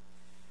this.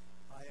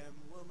 I am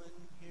woman,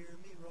 hear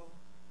me roar,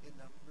 in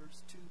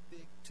numbers too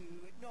big to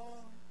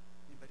ignore.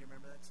 Anybody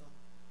remember that song?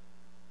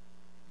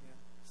 Yeah,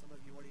 some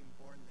of you weren't even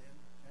born then,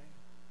 okay?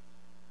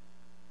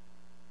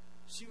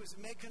 She was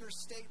making her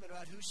statement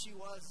about who she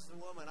was as a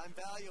woman. I'm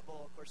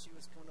valuable. Of course, she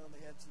was coming on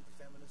the heads of the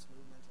feminist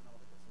movement and all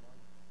that goes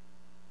along with it.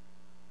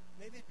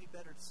 Maybe it'd be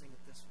better to sing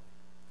it this way.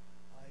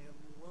 I am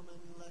a woman,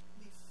 let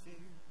me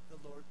fear the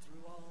Lord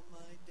through all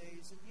my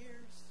days and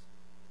years.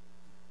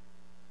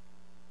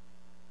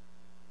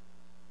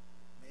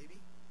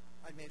 Maybe.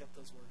 I made up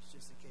those words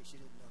just in case you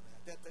didn't know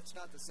that. That's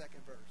not the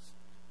second verse.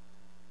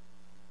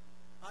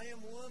 I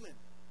am woman.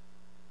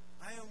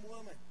 I am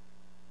woman.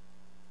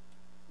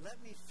 Let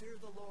me fear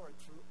the Lord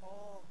through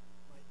all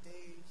my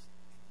days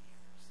and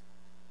years.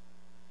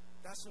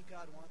 That's what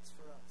God wants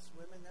for us.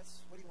 Women,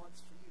 that's what he wants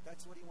for you.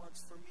 That's what he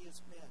wants for me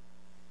as men.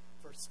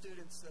 For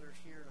students that are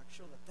here and our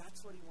children,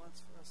 that's what he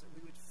wants for us. That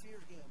we would fear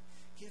him,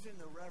 give him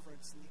the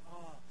reverence and the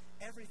awe,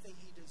 everything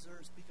he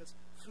deserves because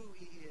who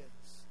he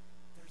is.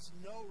 There's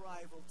no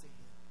rival to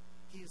him.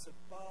 He is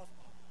above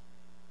all.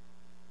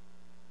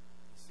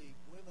 You see,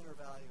 women are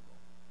valuable,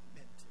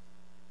 men too.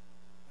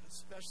 But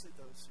especially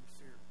those who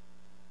fear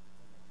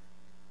the Lord.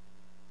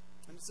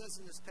 And it says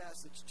in this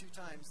passage 2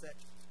 times that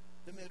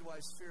the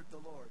midwives feared the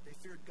Lord. They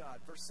feared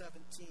God. Verse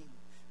 17,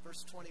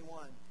 verse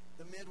 21.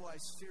 The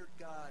midwives feared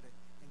God,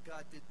 and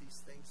God did these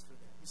things for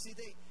them. You see,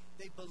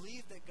 they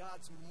believed that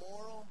God's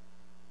moral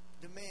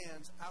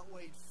demands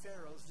outweighed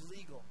Pharaoh's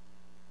legal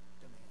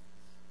demands.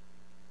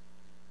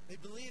 They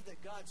believed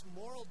that God's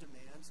moral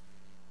demands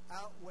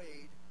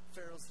outweighed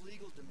Pharaoh's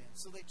legal demands.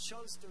 So they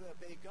chose to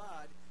obey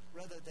God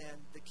rather than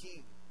the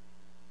king.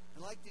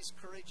 And like these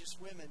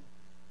courageous women,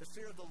 the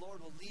fear of the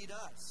Lord will lead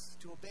us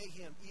to obey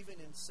him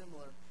even in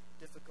similar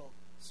difficult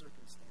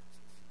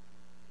circumstances.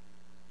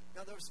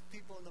 Now, there's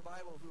people in the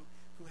Bible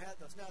who had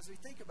those. Now, as we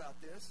think about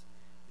this,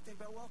 we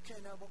think about, well,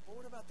 okay, now, but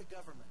what about the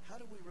government? How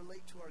do we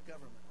relate to our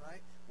government,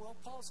 right? Well,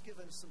 Paul's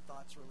given us some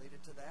thoughts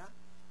related to that.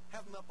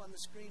 Have them up on the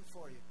screen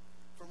for you.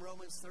 From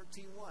Romans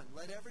 13:1.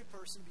 Let every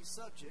person be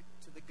subject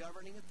to the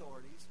governing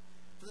authorities,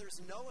 for there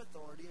is no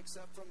authority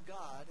except from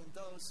God, and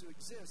those who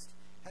exist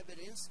have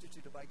been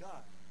instituted by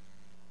God.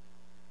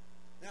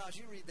 Now, as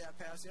you read that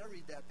passage, I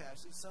read that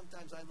passage,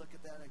 sometimes I look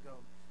at that and I go,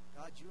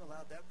 God, you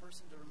allowed that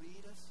person to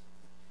lead us?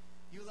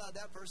 You allowed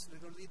that person to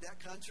go lead that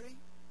country?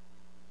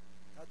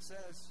 God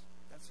says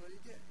that's what he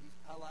did. He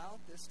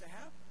allowed this to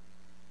happen.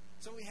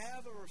 So we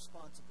have a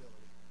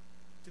responsibility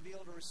to be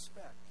able to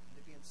respect and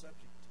to be in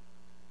subject to.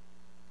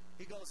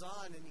 He goes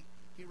on and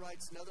he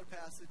writes in other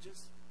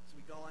passages. So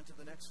we go on to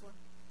the next one.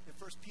 In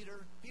 1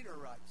 Peter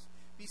writes,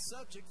 "Be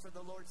subject for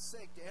the Lord's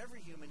sake to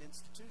every human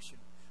institution,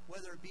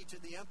 whether it be to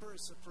the emperor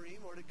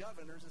supreme or to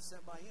governors as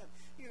sent by him."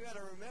 You've got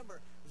to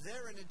remember,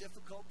 they're in a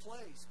difficult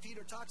place.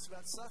 Peter talks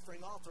about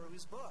suffering all through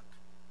his book.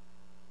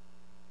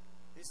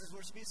 He says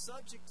we're to be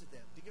subject to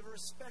them, to give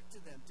respect to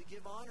them, to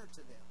give honor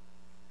to them.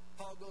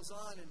 Paul goes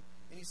on and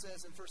he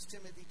says in 1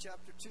 Timothy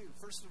chapter 2,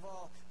 "First of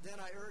all, then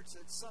I urge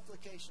that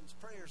supplications,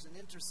 prayers, and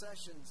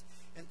intercessions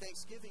and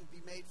thanksgiving be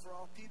made for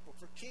all people,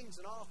 for kings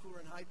and all who are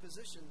in high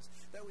positions,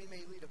 that we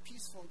may lead a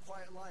peaceful and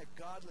quiet life,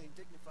 godly and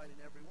dignified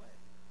in every way."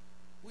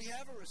 We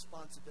have a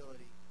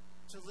responsibility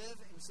to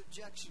live in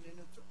subjection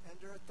and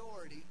under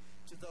authority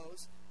to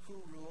those who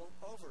rule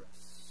over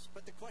us.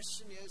 But the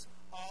question is,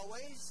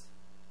 always?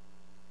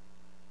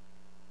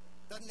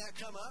 Doesn't that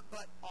come up?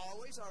 But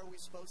always, are we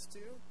supposed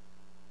to?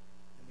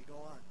 And we go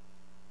on.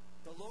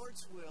 The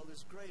Lord's will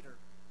is greater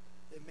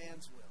than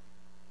man's will.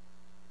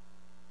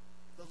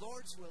 The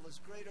Lord's will is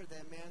greater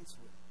than man's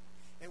will.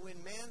 And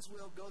when man's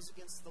will goes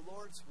against the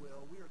Lord's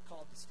will, we are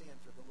called to stand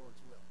for the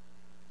Lord's will.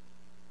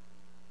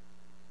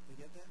 You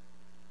get that?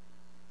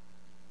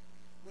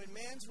 When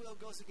man's will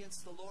goes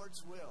against the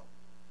Lord's will,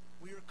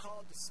 we are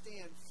called to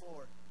stand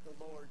for the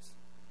Lord's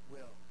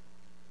will.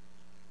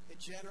 It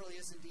generally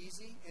isn't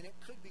easy, and it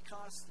could be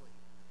costly.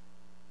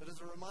 But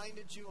as I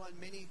reminded you on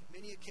many,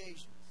 many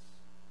occasions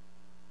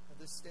of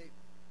this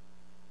statement,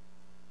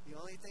 the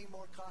only thing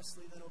more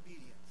costly than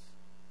obedience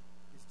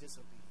is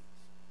disobedience.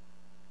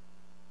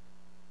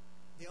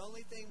 The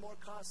only thing more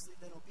costly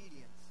than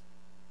obedience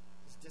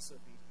is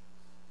disobedience.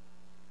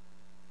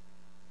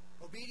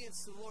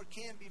 Obedience to the Lord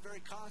can be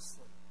very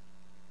costly,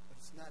 but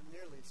it's not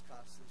nearly as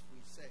costly as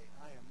we say,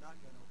 "I am not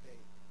going to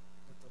obey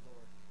what the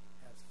Lord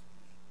has for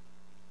me."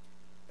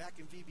 Back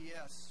in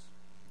VBS,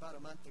 about a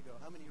month ago,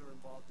 how many of you were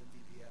involved in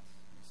VBS?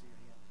 Let me see your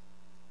hand.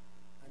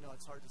 I know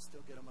it's hard to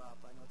still get them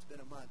up. I know it's been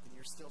a month and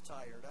you're still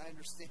tired. I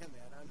understand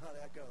that. I know how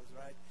that goes,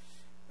 right?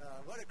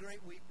 What a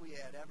great week we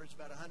had. Averaged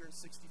about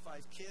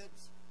 165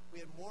 kids. We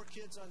had more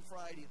kids on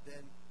Friday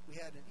than we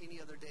had in any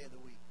other day of the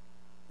week.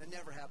 That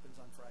never happens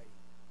on Friday.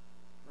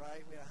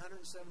 Right? We had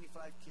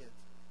 175 kids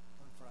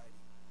on Friday.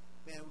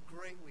 Man, a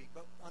great week.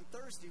 But on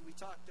Thursday, we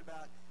talked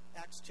about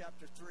Acts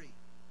chapter 3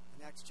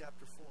 and Acts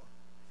chapter 4.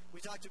 We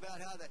talked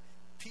about how that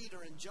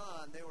Peter and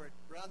John, they were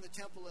around the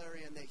temple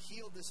area and they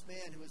healed this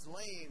man who was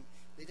lame.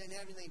 They didn't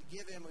have anything to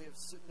give him. We have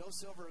no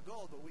silver or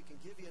gold, but we can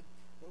give you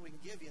what we can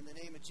give you in the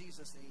name of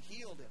Jesus. And he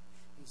healed him.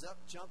 He's up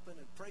jumping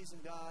and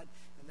praising God.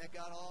 And that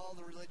got all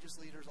the religious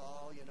leaders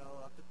all,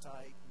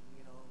 uptight.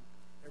 And,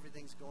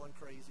 everything's going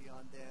crazy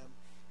on them.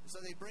 And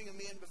so they bring him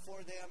in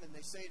before them and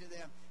they say to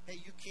them, "Hey,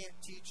 you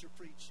can't teach or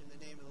preach in the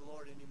name of the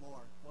Lord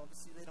anymore." Well, but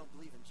see, they don't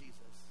believe in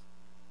Jesus.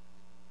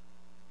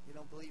 They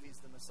don't believe he's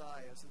the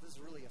Messiah. So this is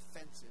really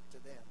offensive to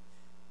them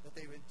that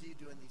they would be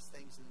doing these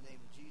things in the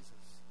name of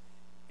Jesus.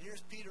 And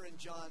here's Peter and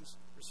John's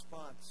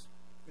response.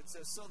 It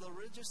says, "So the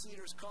religious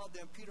leaders called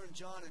them, Peter and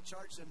John, and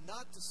charged them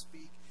not to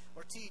speak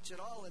or teach at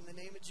all in the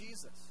name of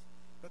Jesus.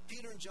 But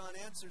Peter and John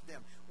answered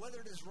them,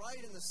 'Whether it is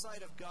right in the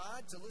sight of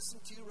God to listen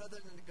to you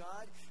rather than to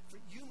God, for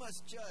you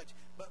must judge.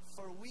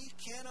 For we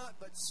cannot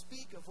but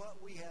speak of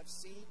what we have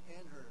seen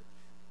and heard.'"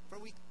 For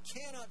we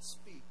cannot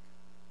speak.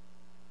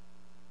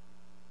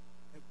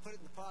 And put it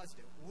in the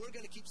positive. We're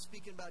going to keep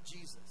speaking about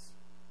Jesus.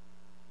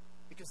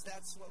 Because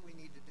that's what we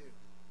need to do.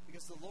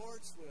 Because the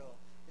Lord's will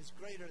is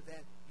greater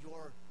than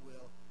your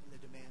will and the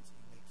demands that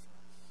you make for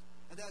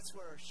us. And that's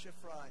where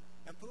Shiphrah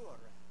and Puah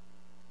are at.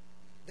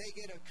 They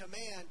get a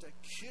command to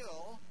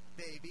kill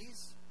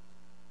babies,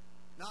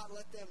 not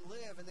let them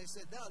live. And they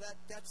said, no,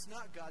 that's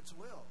not God's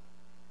will.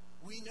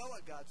 We know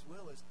what God's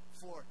will is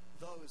for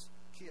those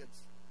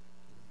kids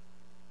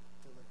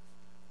to live.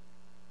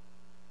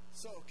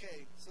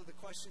 So the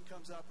question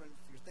comes up, and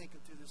if you're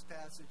thinking through this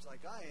passage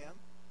like I am,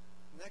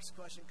 the next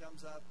question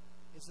comes up,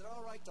 is it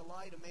all right to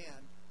lie to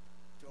man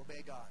to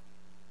obey God?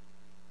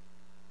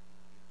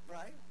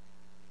 Right?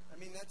 I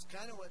mean, that's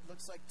kind of what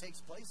looks like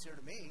takes place here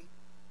to me.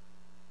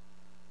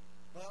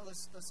 Well,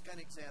 let's kind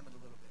of examine a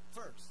little bit.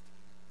 First,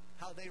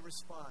 how they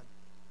respond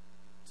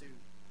to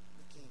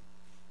the king.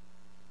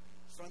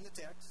 From the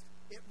text,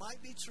 it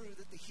might be true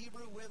that the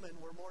Hebrew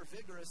women were more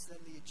vigorous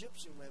than the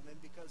Egyptian women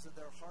because of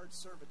their hard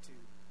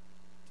servitude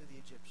to the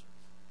Egyptians.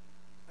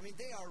 I mean,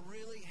 they are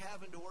really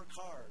having to work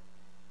hard.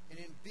 And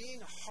in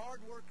being a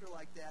hard worker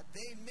like that,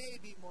 they may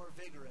be more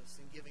vigorous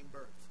in giving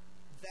birth.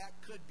 That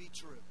could be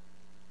true.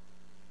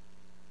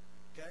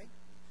 Okay?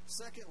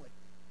 Secondly,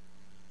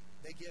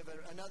 they give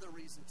another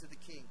reason to the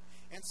king.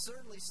 And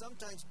certainly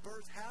sometimes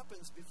birth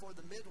happens before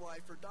the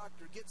midwife or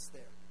doctor gets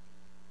there.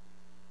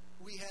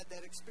 We had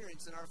that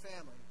experience in our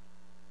family.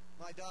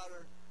 My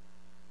daughter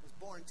was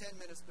born 10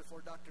 minutes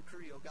before Dr.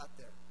 Carrillo got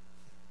there.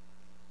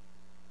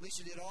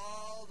 Alicia did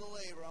all the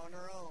labor on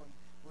her own.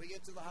 When we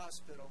get to the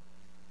hospital,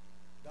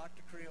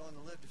 Dr. Carrillo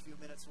only lived a few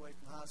minutes away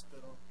from the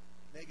hospital.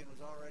 Megan was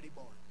already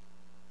born.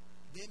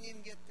 Didn't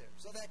even get there.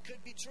 So that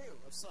could be true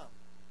of some.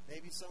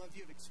 Maybe some of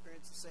you have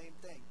experienced the same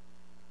thing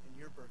in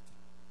your birth.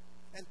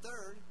 And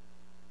third,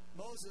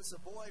 Moses, a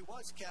boy,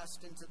 was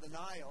cast into the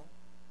Nile,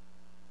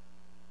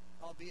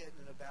 albeit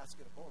in a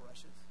basket of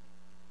bulrushes.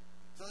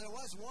 So there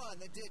was one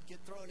that did get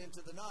thrown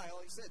into the Nile.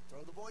 He said,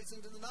 throw the boys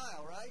into the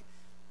Nile, right?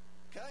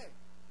 Okay.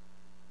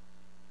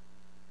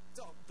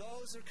 So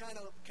those are kind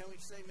of, can we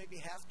say, maybe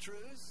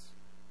half-truths?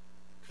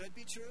 Could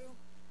be true.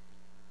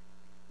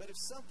 But if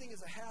something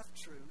is a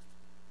half-truth,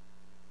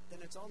 then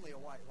it's only a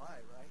white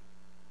lie, right?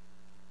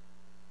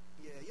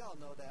 Yeah, y'all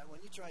know that one.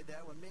 You tried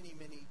that one many,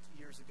 many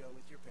years ago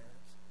with your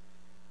parents.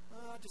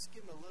 Oh, just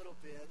give them a little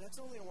bit.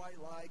 That's only a white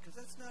lie because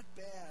that's not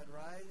bad,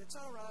 right? It's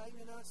all right.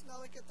 It's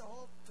not like get the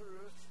whole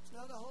truth. It's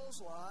not the whole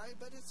lie,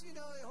 but it's,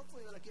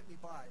 hopefully it'll get me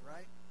by,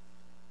 right?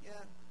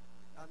 Yeah,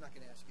 I'm not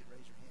going to ask you to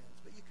raise your hands,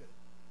 but you could.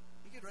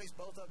 You could raise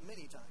both of them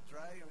many times,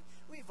 right?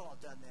 We've all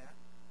done that.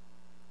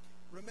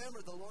 Remember,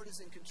 the Lord is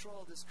in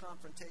control of this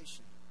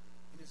confrontation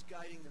and is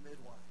guiding the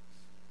midwives.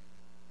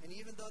 And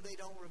even though they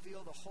don't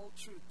reveal the whole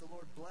truth, the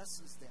Lord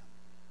blesses them.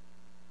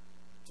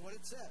 That's what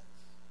it says.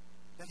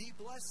 That He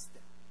blessed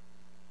them.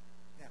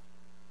 Now,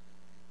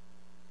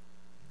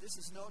 this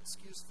is no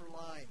excuse for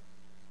lying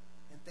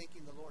and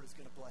thinking the Lord is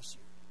going to bless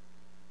you.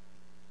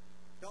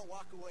 Don't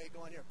walk away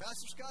going here.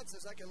 Pastor Scott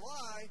says I can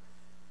lie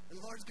and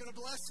the Lord's going to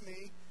bless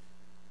me,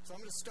 so I'm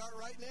going to start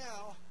right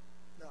now.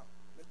 No,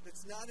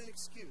 it's not an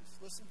excuse.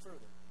 Listen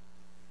further.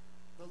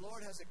 The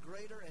Lord has a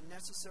greater and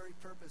necessary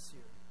purpose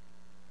here,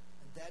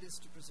 and that is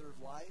to preserve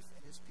life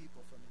and His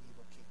people from an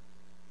evil king.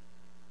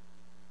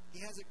 He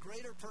has a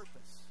greater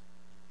purpose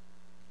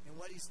in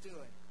what He's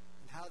doing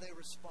and how they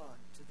respond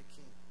to the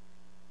king.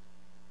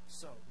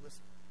 So,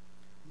 listen.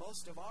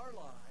 Most of our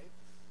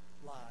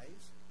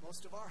lies,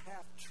 most of our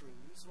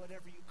half-truths,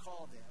 whatever you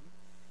call them,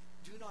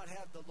 do not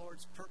have the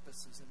Lord's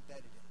purposes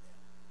embedded in them.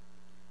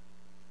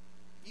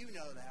 You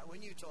know that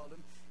when you told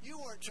Him, you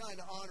weren't trying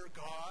to honor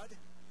God.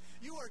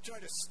 You weren't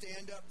trying to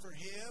stand up for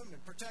Him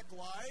and protect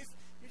life.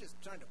 You're just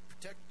trying to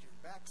protect your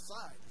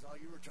backside is all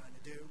you were trying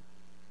to do.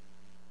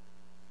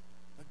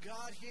 But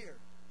God here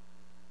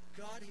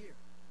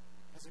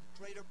has a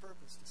greater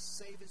purpose to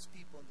save His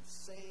people and to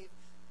save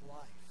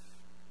life.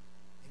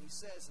 And He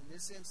says in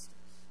this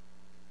instance,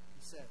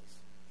 He says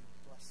He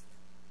will bless them.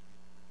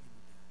 And He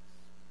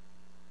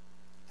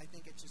does. I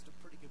think it's just a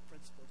pretty good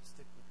principle to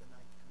stick with the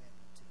 9th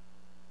commandment too.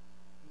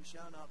 You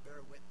shall not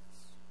bear witness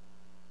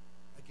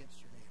against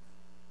your neighbor.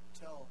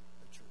 Tell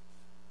the truth.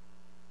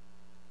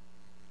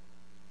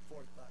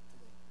 Fourth thought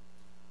today.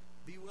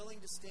 Be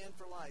willing to stand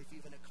for life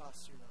even if it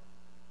costs your own.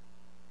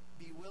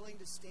 Be willing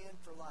to stand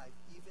for life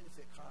even if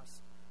it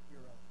costs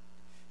your own.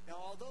 Now,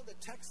 although the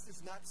text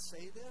does not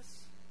say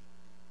this,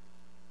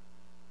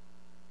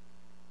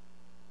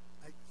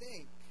 I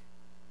think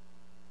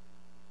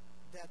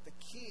that the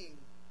king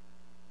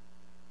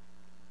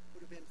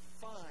would have been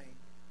fine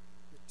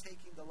with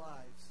taking the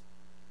lives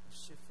of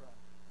Shiphrah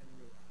and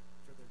Ruah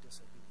for their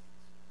disobedience.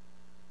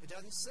 It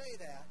doesn't say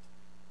that,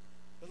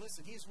 but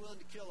listen, he's willing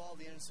to kill all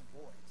the innocent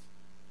boys.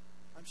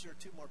 I'm sure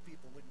 2 more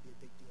people wouldn't be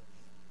a big deal to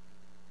him.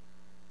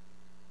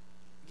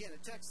 Again,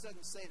 the text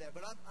doesn't say that,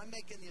 but I'm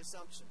making the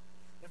assumption.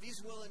 If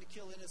he's willing to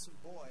kill innocent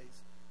boys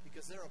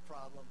because they're a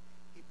problem,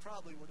 he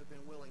probably would have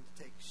been willing to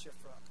take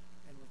Shiphrah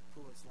and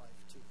Puah's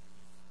life too.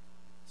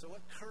 So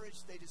what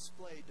courage they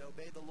displayed to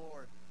obey the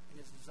Lord in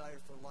His desire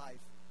for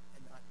life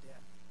and not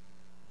death.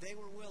 They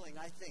were willing,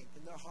 I think,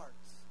 in their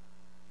hearts,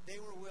 they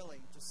were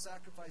willing to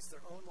sacrifice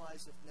their own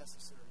lives if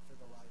necessary for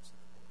the lives of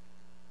the Lord.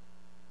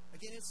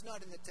 Again, it's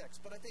not in the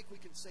text, but I think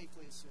we can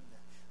safely assume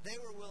that. They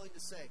were willing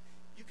to say,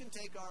 you can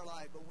take our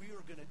life, but we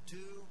are going to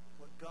do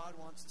what God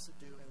wants us to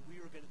do, and we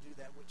are going to do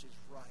that which is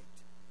right.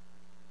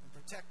 And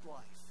protect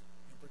life,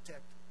 and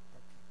protect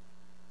our people.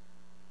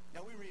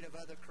 Now we read of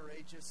other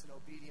courageous and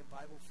obedient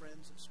Bible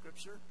friends in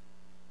Scripture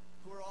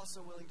who are also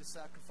willing to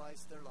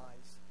sacrifice their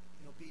lives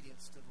in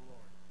obedience to the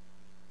Lord.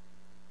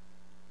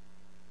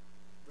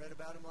 Read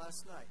about him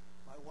last night.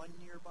 My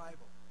 1-year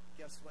Bible.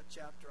 Guess what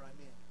chapter I'm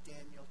in?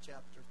 Daniel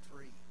chapter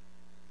 3.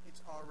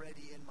 It's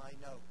already in my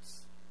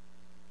notes.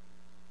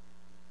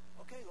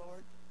 Okay,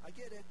 Lord, I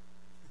get it.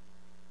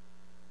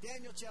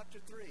 Daniel chapter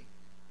 3.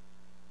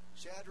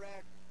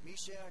 Shadrach,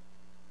 Meshach,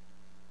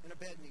 and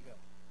Abednego.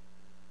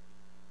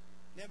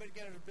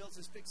 Nebuchadnezzar builds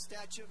this big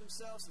statue of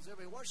himself, says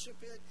everybody worship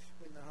it,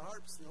 when the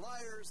harps and the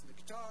lyres and the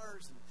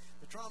guitars and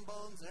the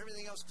trombones and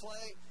everything else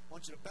play. I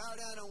want you to bow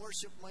down and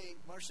worship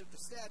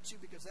the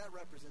statue because that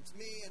represents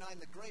me and I'm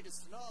the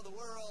greatest in all the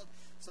world.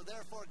 So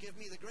therefore give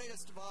me the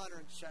greatest of honor.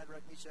 And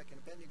Shadrach, Meshach,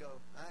 and Abednego,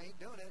 I ain't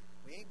doing it.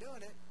 We ain't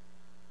doing it.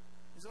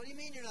 He says, what do you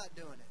mean you're not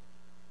doing it?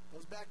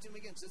 Goes back to him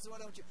again. Says,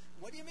 what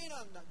do you mean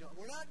I'm not doing it?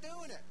 We're not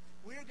doing it.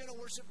 We're going to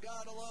worship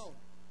God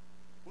alone.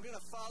 We're going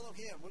to follow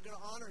Him. We're going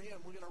to honor Him.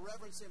 We're going to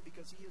reverence Him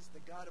because He is the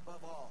God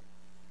above all.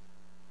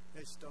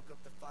 They stoke up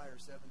the fire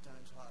 7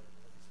 times hotter,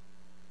 please.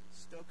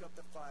 Stoke up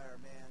the fire,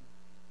 man.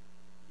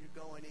 You're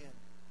going in.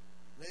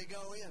 They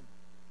go in.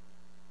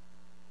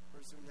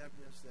 Person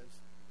Nebuchadnezzar says,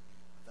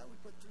 I thought we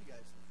put 3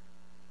 guys in there.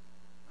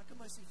 How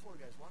come I see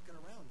 4 guys walking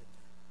around in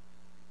there?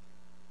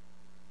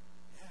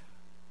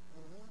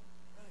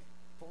 Right.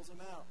 Pulls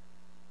them out.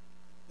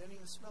 They don't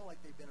even smell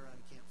like they've been around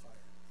a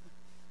campfire.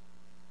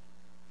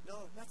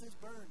 No, nothing's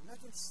burned.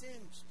 Nothing's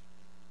singed.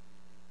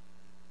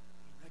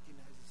 He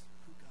recognizes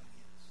who God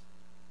is.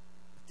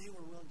 But they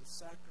were willing to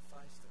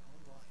sacrifice their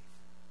own life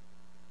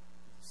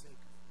for the sake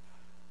of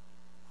God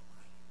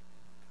Almighty.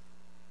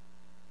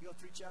 You go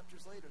 3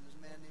 chapters later, there's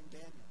a man named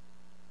Daniel.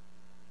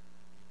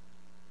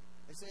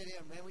 They say to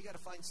him, man, we got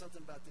to find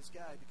something about this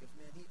guy because,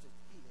 man, he is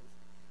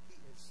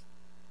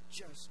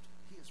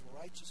a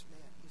righteous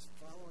man. He's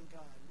following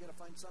God. We got to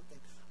find something.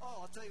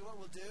 Oh, I'll tell you what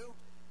we'll do.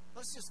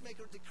 Let's just make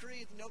a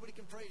decree that nobody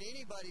can pray to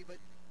anybody but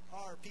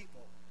our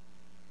people.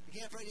 You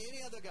can't pray to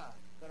any other God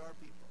but our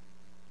people.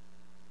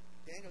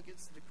 Daniel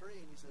gets the decree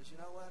and he says, you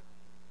know what?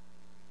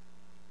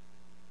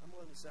 I'm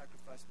willing to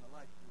sacrifice my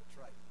life to do what's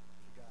right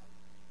for God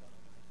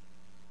Almighty.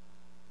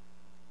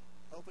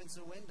 Opens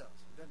the windows.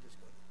 He doesn't just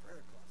go to the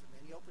prayer closet,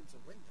 man. He opens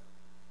the window.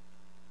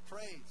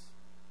 Prays.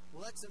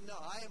 Lets him know,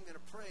 I am going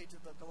to pray to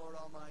the Lord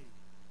Almighty.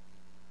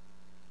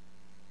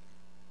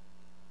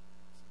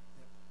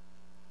 The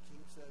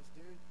king says,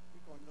 dude,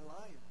 you're going to the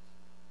lions.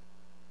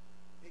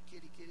 Hey,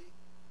 kitty.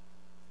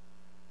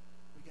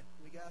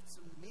 We got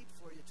some meat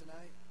for you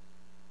tonight.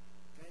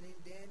 A guy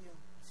named Daniel,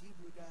 this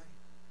Hebrew guy.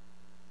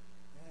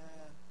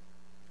 Yeah,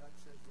 God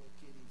says, little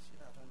kitties,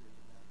 you're not hungry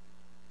tonight.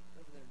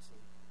 Go over there and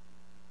sleep.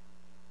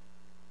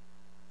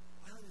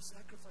 Willing to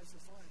sacrifice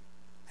his life.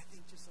 I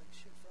think just like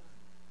Shiphrah,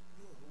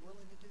 you are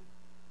willing to do.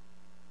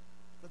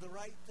 For the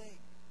right thing.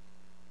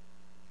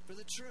 For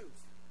the truth.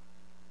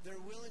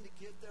 They're willing to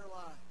give their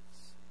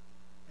lives.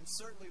 And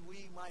certainly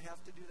we might have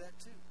to do that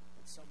too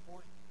at some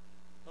point.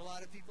 A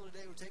lot of people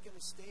today were taking a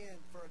stand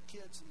for our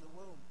kids in the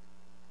womb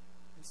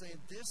and saying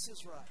this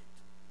is right,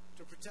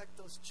 to protect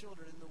those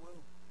children in the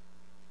womb,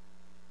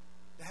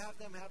 to have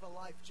them have a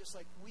life just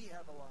like we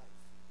have a life.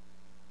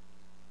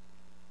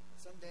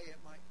 Someday it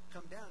might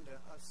come down to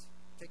us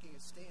taking a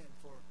stand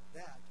for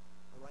that,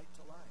 a right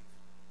to life.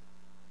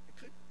 It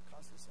could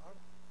cost us our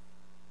life.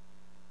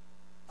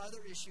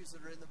 Other issues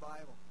that are in the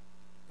Bible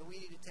that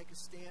we need to take a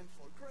stand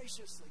for,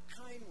 graciously,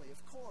 kindly,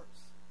 of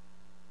course.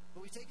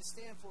 But we take a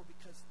stand for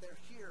because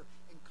they're here,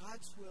 and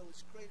God's will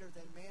is greater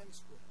than man's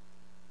will.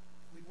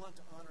 We want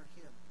to honor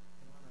Him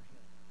and honor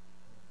Him.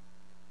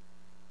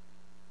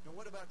 Now,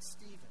 what about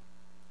Stephen?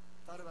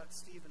 I thought about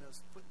Stephen. I was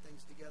putting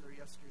things together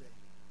yesterday.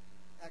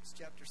 Acts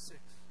chapter 6,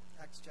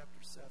 Acts chapter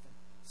 7.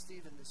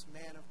 Stephen, this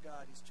man of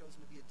God, he's chosen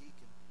to be a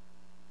deacon,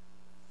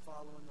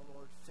 following the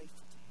Lord,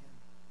 faithful to Him.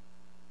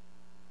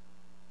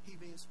 He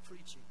begins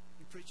preaching.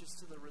 He preaches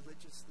to the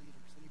religious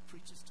leaders, and he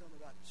preaches to them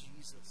about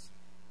Jesus.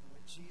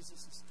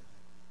 Jesus has done.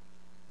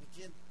 And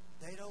again,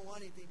 they don't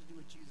want anything to do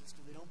with Jesus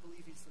because they don't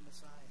believe He's the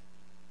Messiah.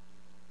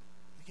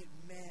 They get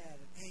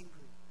mad and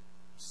angry,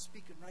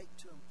 speaking right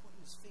to Him,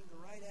 pointing His finger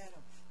right at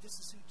Him. This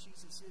is who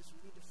Jesus is. We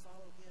need to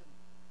follow Him.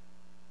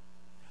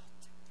 They're all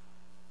ticked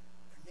off.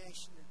 They're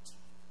gnashing their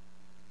teeth.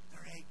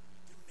 They're angry.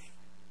 They're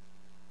mad.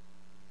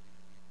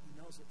 He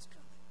knows what's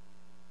coming.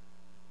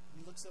 And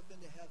he looks up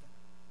into heaven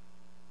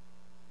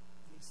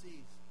and he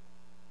sees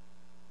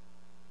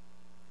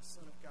the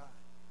Son of God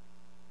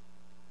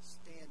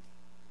standing.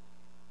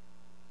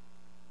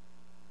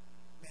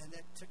 Man,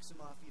 that ticks him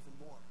off even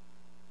more.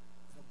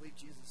 I don't believe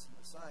Jesus is the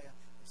Messiah.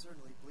 I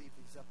certainly believe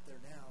He's up there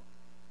now.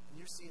 And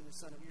you're seeing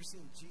you're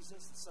seeing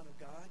Jesus, the Son of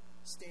God,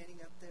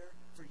 standing up there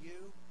for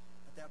you.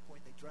 At that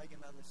point, they drag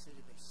Him out of the city.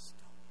 They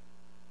stone Him.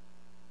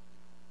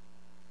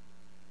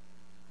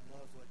 I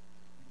love what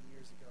many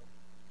years ago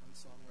one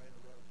songwriter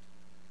wrote.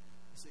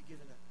 He said,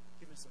 giving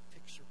us a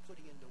picture,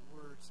 putting into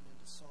words and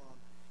into song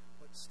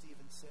what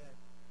Stephen said.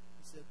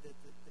 He said that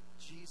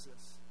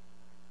Jesus,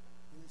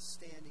 in His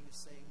standing, is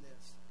saying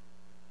this: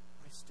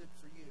 I stood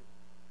for you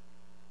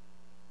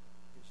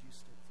because you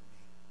stood for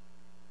me.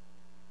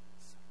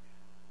 So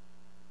good.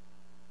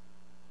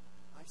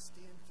 I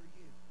stand for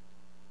you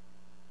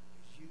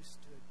because you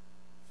stood for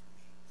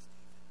me,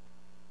 Stephen.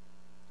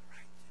 The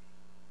right thing.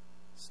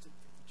 Stood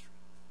for the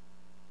truth.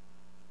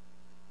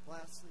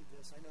 Lastly,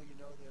 this. I know you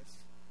know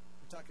this.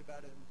 We talk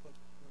about it in the book.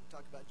 We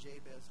talk about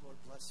Jabez, Lord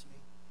bless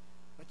me.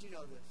 But you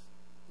know this.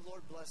 The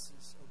Lord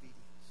blesses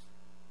obedience.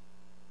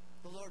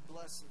 The Lord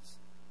blesses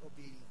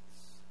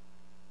obedience.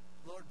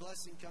 The Lord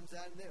blessing comes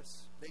out in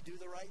this. They do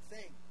the right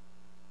thing.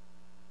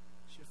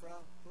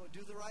 Shiphrah,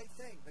 do the right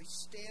thing. They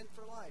stand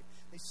for life.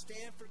 They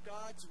stand for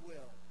God's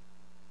will.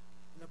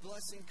 And the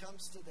blessing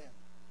comes to them.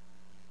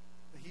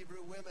 The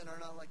Hebrew women are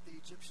not like the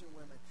Egyptian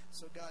women.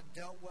 So God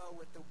dealt well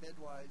with the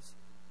midwives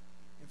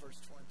in verse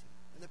 20.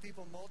 And the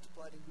people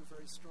multiplied and grew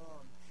very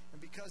strong. And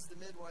because the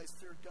midwives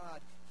feared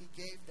God, He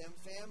gave them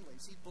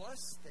families. He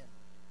blessed them.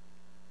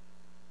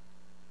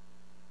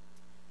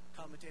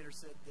 Commentator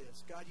said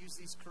this: God used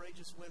these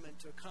courageous women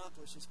to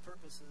accomplish His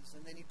purposes,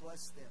 and then He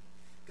blessed them.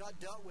 God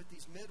dealt with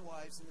these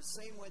midwives in the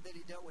same way that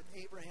He dealt with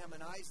Abraham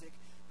and Isaac,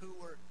 who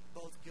were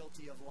both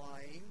guilty of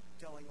lying,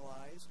 telling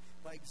lies,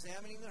 by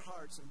examining their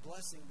hearts and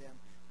blessing them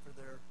for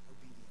their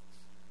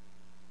obedience.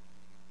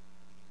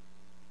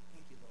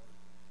 Thank you, Lord.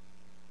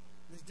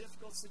 In these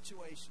difficult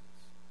situations,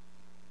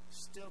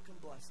 still can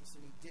bless us,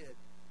 and he did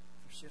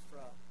for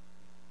Shiphrah.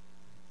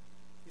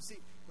 You see,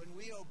 when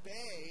we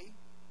obey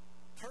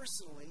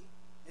personally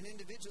and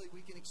individually,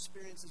 we can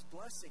experience his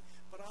blessing.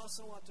 But I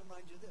also want to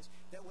remind you this,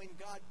 that when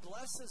God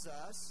blesses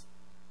us,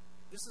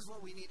 this is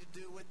what we need to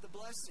do with the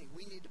blessing.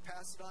 We need to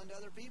pass it on to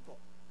other people.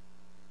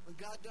 When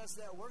God does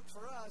that work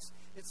for us,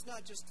 it's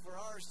not just for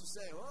ours to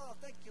say, oh,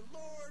 thank you,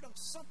 Lord, I'm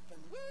something.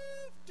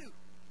 Woo-doo.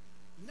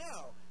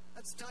 No.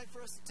 That's time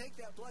for us to take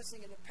that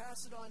blessing and to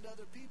pass it on to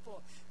other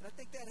people. And I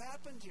think that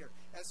happened here.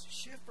 As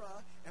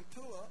Shiphrah and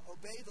Puah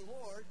obeyed the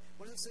Lord,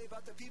 what does it say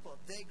about the people?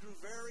 They grew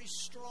very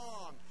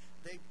strong.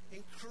 They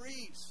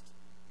increased.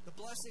 The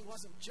blessing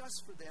wasn't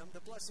just for them. The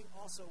blessing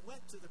also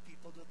went to the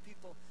people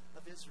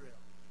of Israel.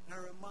 And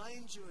I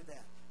remind you of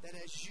that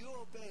as you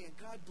obey and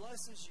God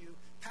blesses you,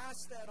 pass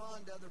that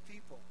on to other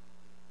people.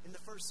 In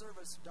the first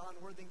service, Don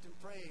Worthington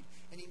prayed,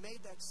 and he made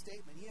that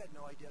statement. He had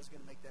no idea I was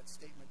going to make that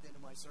statement into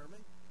my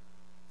sermon.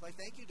 Like,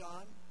 thank you,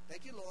 Don.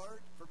 Thank you, Lord,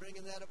 for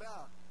bringing that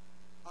about.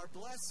 Our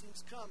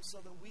blessings come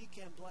so that we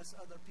can bless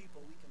other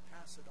people. We can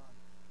pass it on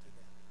to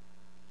them.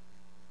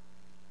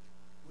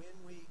 When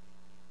we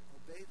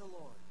obey the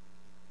Lord,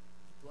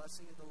 the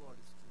blessing of the Lord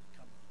is going to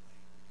come our way.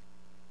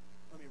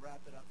 Let me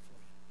wrap it up for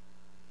you.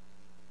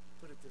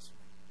 Put it this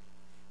way.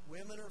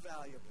 Women are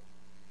valuable.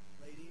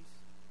 Ladies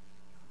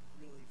are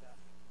really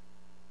valuable.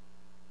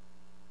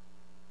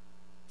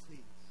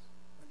 Please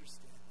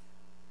understand that.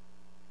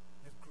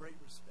 I have great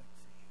respect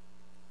for you.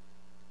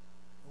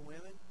 And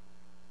women,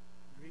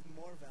 you're even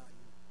more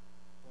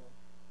valuable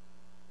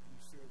when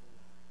you fear the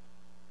Lord.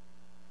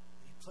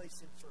 And you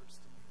place him first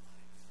in your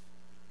life.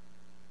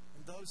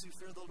 And those who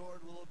fear the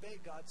Lord will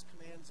obey God's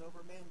commands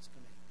over man's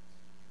commands.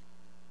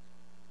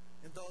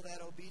 And though that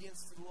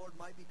obedience to the Lord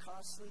might be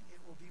costly, it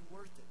will be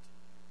worth it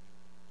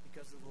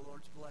because of the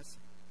Lord's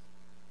blessing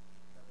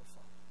that will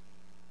follow.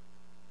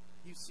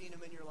 You've seen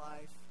him in your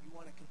life. You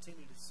want to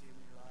continue to see him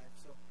in your life.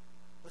 So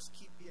let's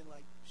keep being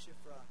like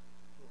Shiphrah.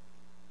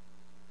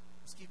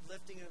 Let's keep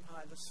lifting him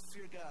high. Let's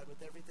fear God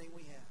with everything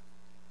we have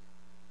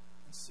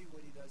and see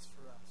what he does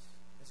for us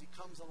as he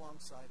comes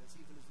alongside us,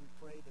 even as we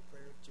pray the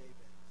prayer of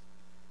Jabez.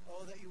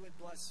 Oh, that you would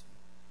bless me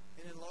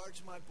and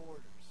enlarge my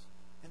borders,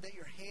 and that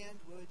your hand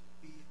would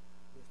be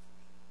with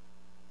me.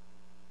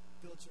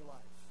 Build your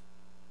life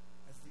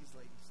as these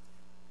ladies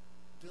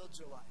did. Build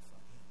your life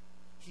on him.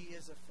 He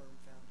is a firm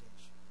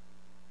foundation.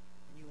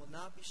 And you will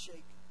not be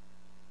shaken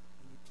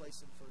when you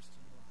place him first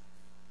in your life.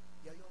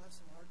 Yeah, you'll have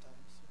some hard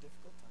times, some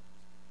difficult times,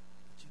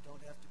 but you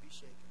don't have to be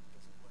shaken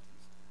because of what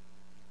he's done.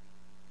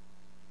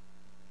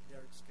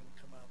 Derek's going to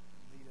come out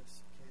and lead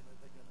us. Kayla,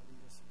 they're going to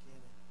lead us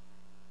again and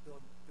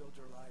build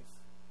your life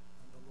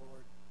on the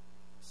Lord.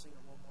 Sing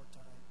it one more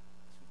time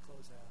as we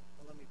close out.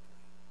 But let me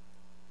pray.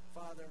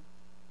 Father,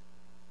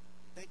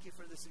 thank you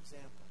for this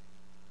example.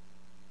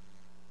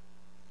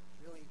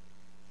 Really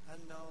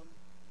unknown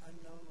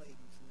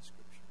ladies in the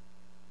Scripture.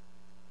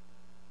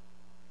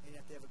 And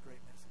yet they have a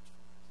great message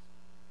for us.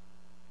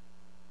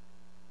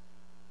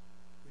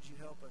 Would you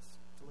help us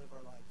to live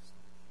our lives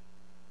like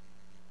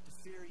that? To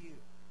fear you.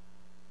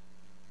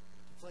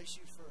 To place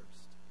you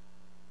first.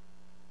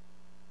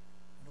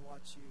 And to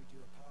watch you do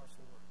a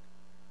powerful work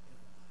in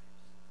our lives.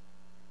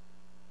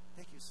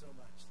 Thank you so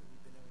much that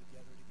we've been able to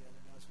gather together.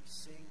 Now as we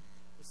sing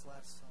this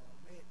last song,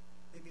 may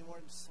it be more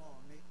than a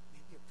song. May